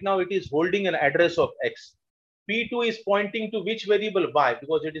 Because right now it is holding an address of X. P2 is pointing to which variable? Y,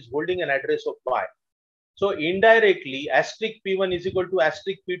 because it is holding an address of Y. So indirectly, asterisk P1 is equal to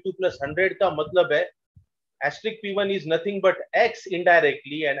asterisk P2 plus 100 का मतलब है asterisk P1 is nothing but X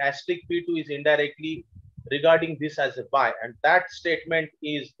indirectly, and asterisk P2 is indirectly regarding this as a Y, and that statement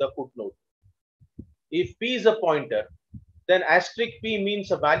is the footnote. If P is a pointer, then asterisk P means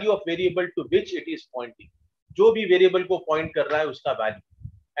a value of variable to which it is pointing. जो भी variable को point कर रहा है उसका value.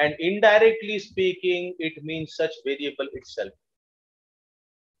 And indirectly speaking, it means such variable itself.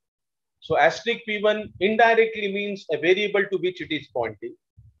 So asterisk P1 indirectly means a variable to which it is pointing.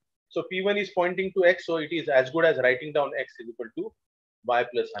 So P1 is pointing to X, so it is as good as writing down X is equal to Y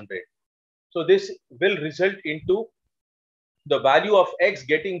plus 100. So this will result into the value of X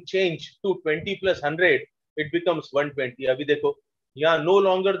getting changed to 20 plus 100, it becomes 120. Abhi dekho, yeah, no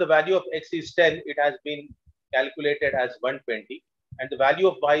longer the value of X is 10, it has been calculated as 120, and the value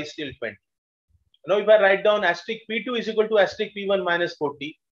of Y is still 20. Now if I write down asterisk P2 is equal to asterisk P1 minus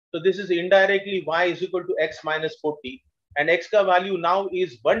 40, so this is indirectly Y is equal to X minus 40, and X ka value now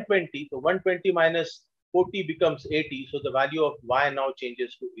is 120, so 120 minus 40 becomes 80, so the value of Y now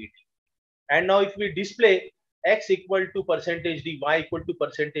changes to 80. And now if we display X equal to percentage D, Y equal to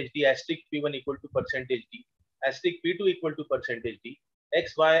percentage D, asterisk P1 equal to percentage D, asterisk P2 equal to percentage D,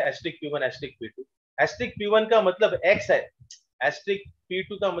 X, Y, asterisk P1, asterisk P2. asterisk P1 का मतलब X है, asterisk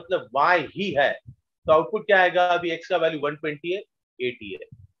P2 का मतलब Y ही है, तो output क्या आएगा? अभी X का वैल्यू 120 है, 80 है,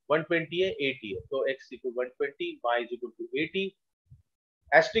 120 है, 80 है, तो X equal to 120, Y is equal to 80.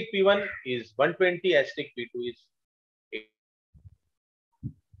 Asterisk P1 is 120, asterisk P2 is 80.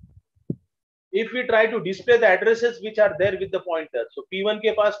 If we try to display the addresses which are there with the pointer, so P1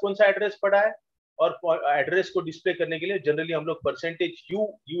 के पास कौन सा एड्रेस पड़ा है, और एड्रेस को डिस्प्ले करने के लिए जनरली हम लोग परसेंटेज U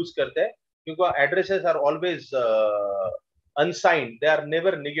यूज करते हैं, क्योंकि addresses are always unsigned, they are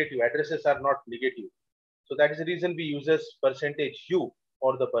never negative, addresses are not negative, so that is the reason we uses percentage U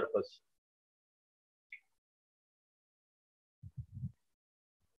for the purpose.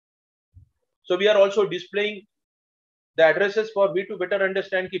 So we are also displaying the addresses for we to better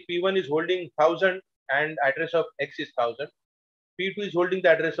understand कि P1 is holding 1000 and address of X is 1000. P2 is holding the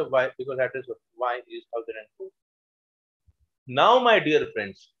address of Y because address of Y is 1004. Now, my dear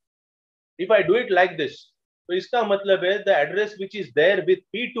friends, If I do it like this, तो इसका मतलब है the address which is there with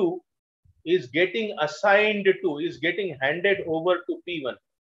P2 is getting assigned to, is getting handed over to P1.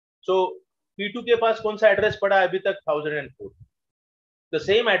 So P2 के पास कौन सा address पड़ा है अभी तक 1004. The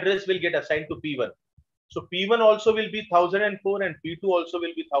same address will get assigned to P1. So P1 also will be 1004 and P2 also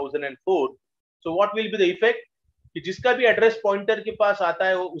will be 1004. So what will be the effect? कि जिसका भी एड्रेस पॉइंटर के पास आता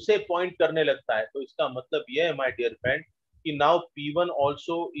है वो उसे पॉइंट करने लगता है. तो इसका मतलब ये है माय डियर फ्रेंड कि now P1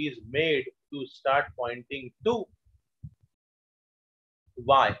 also is made to start pointing to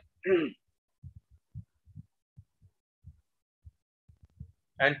Y.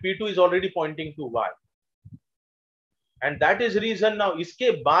 And P2 is already pointing to Y. And that is reason now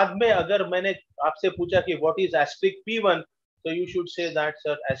इसके बाद में अगर मैंने आपसे पूछा कि what is asterisk P1, so you should say that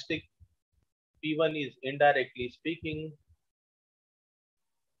sir asterisk P1 is indirectly speaking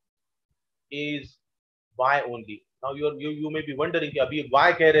is Y only. Now you may be wondering कि अभी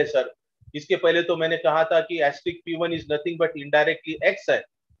Y कह रहे सर, इसके पहले तो मैंने कहा था कि asterisk P1 is nothing but indirectly X है.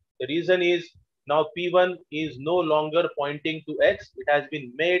 The reason is now P1 is no longer pointing to X, it has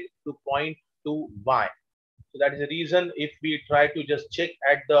been made to point to Y. So that is the reason if we try to just check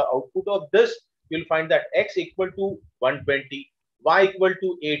at the output of this, you'll find that X equal to 120, Y equal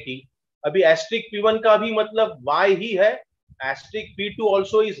to 80. अभी asterisk P1 का भी मतलब Y ही है, asterisk P2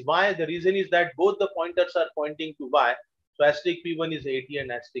 also is Y. The reason is that both the pointers are pointing to Y. So asterisk P1 is 80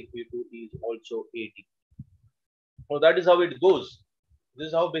 and asterisk P2 is also 80. So that is how it goes. This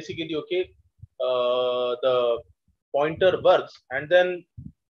is how basically, okay, the pointer works. And then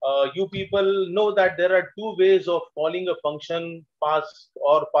you people know that there are two ways of calling a function, pass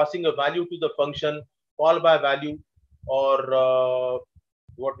or passing a value to the function, call by value, or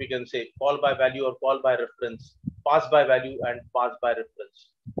what we can say, call by value or call by reference, pass by value and pass by reference.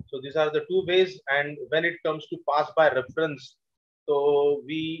 So these are the two ways. And when it comes to pass by reference, so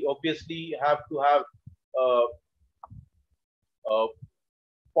we obviously have to have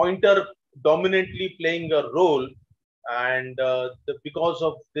pointer dominantly playing a role, and because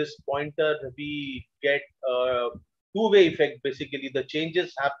of this pointer we get a two-way effect. Basically the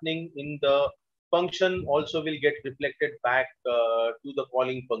changes happening in the function also will get reflected back to the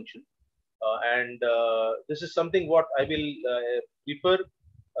calling function, and this is something what I will prefer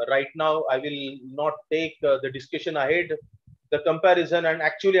right now. I will not take the discussion ahead. The comparison and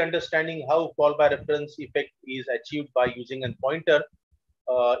actually understanding how call by reference effect is achieved by using a pointer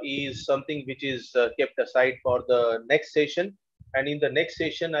is something which is kept aside for the next session. And in the next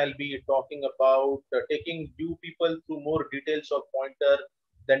session, I'll be talking about taking you people through more details of pointer,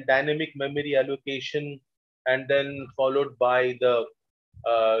 then dynamic memory allocation, and then followed by the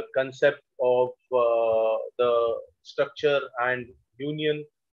concept of the structure and union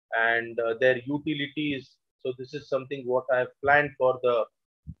and their utilities. So this is something what I have planned for the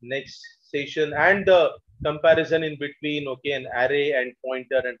next session, and the comparison in between, okay, an array and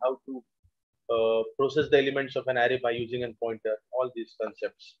pointer, and how to process the elements of an array by using a pointer, all these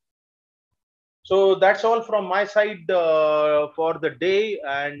concepts. So that's all from my side for the day,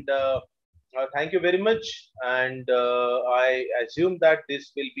 and thank you very much. And I assume that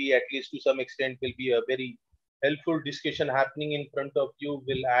this will be, at least to some extent, will be a very helpful discussion happening in front of you,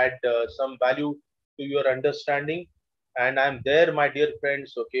 will add some value to your understanding. And I'm there, my dear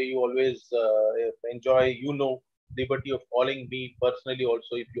friends. Okay, you always enjoy, liberty of calling me personally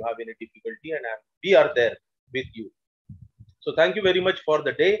also if you have any difficulty, and we are there with you. So thank you very much for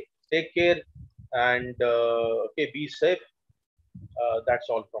the day. Take care, and okay, be safe. That's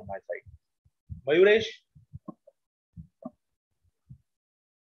all from my side. Mayuresh.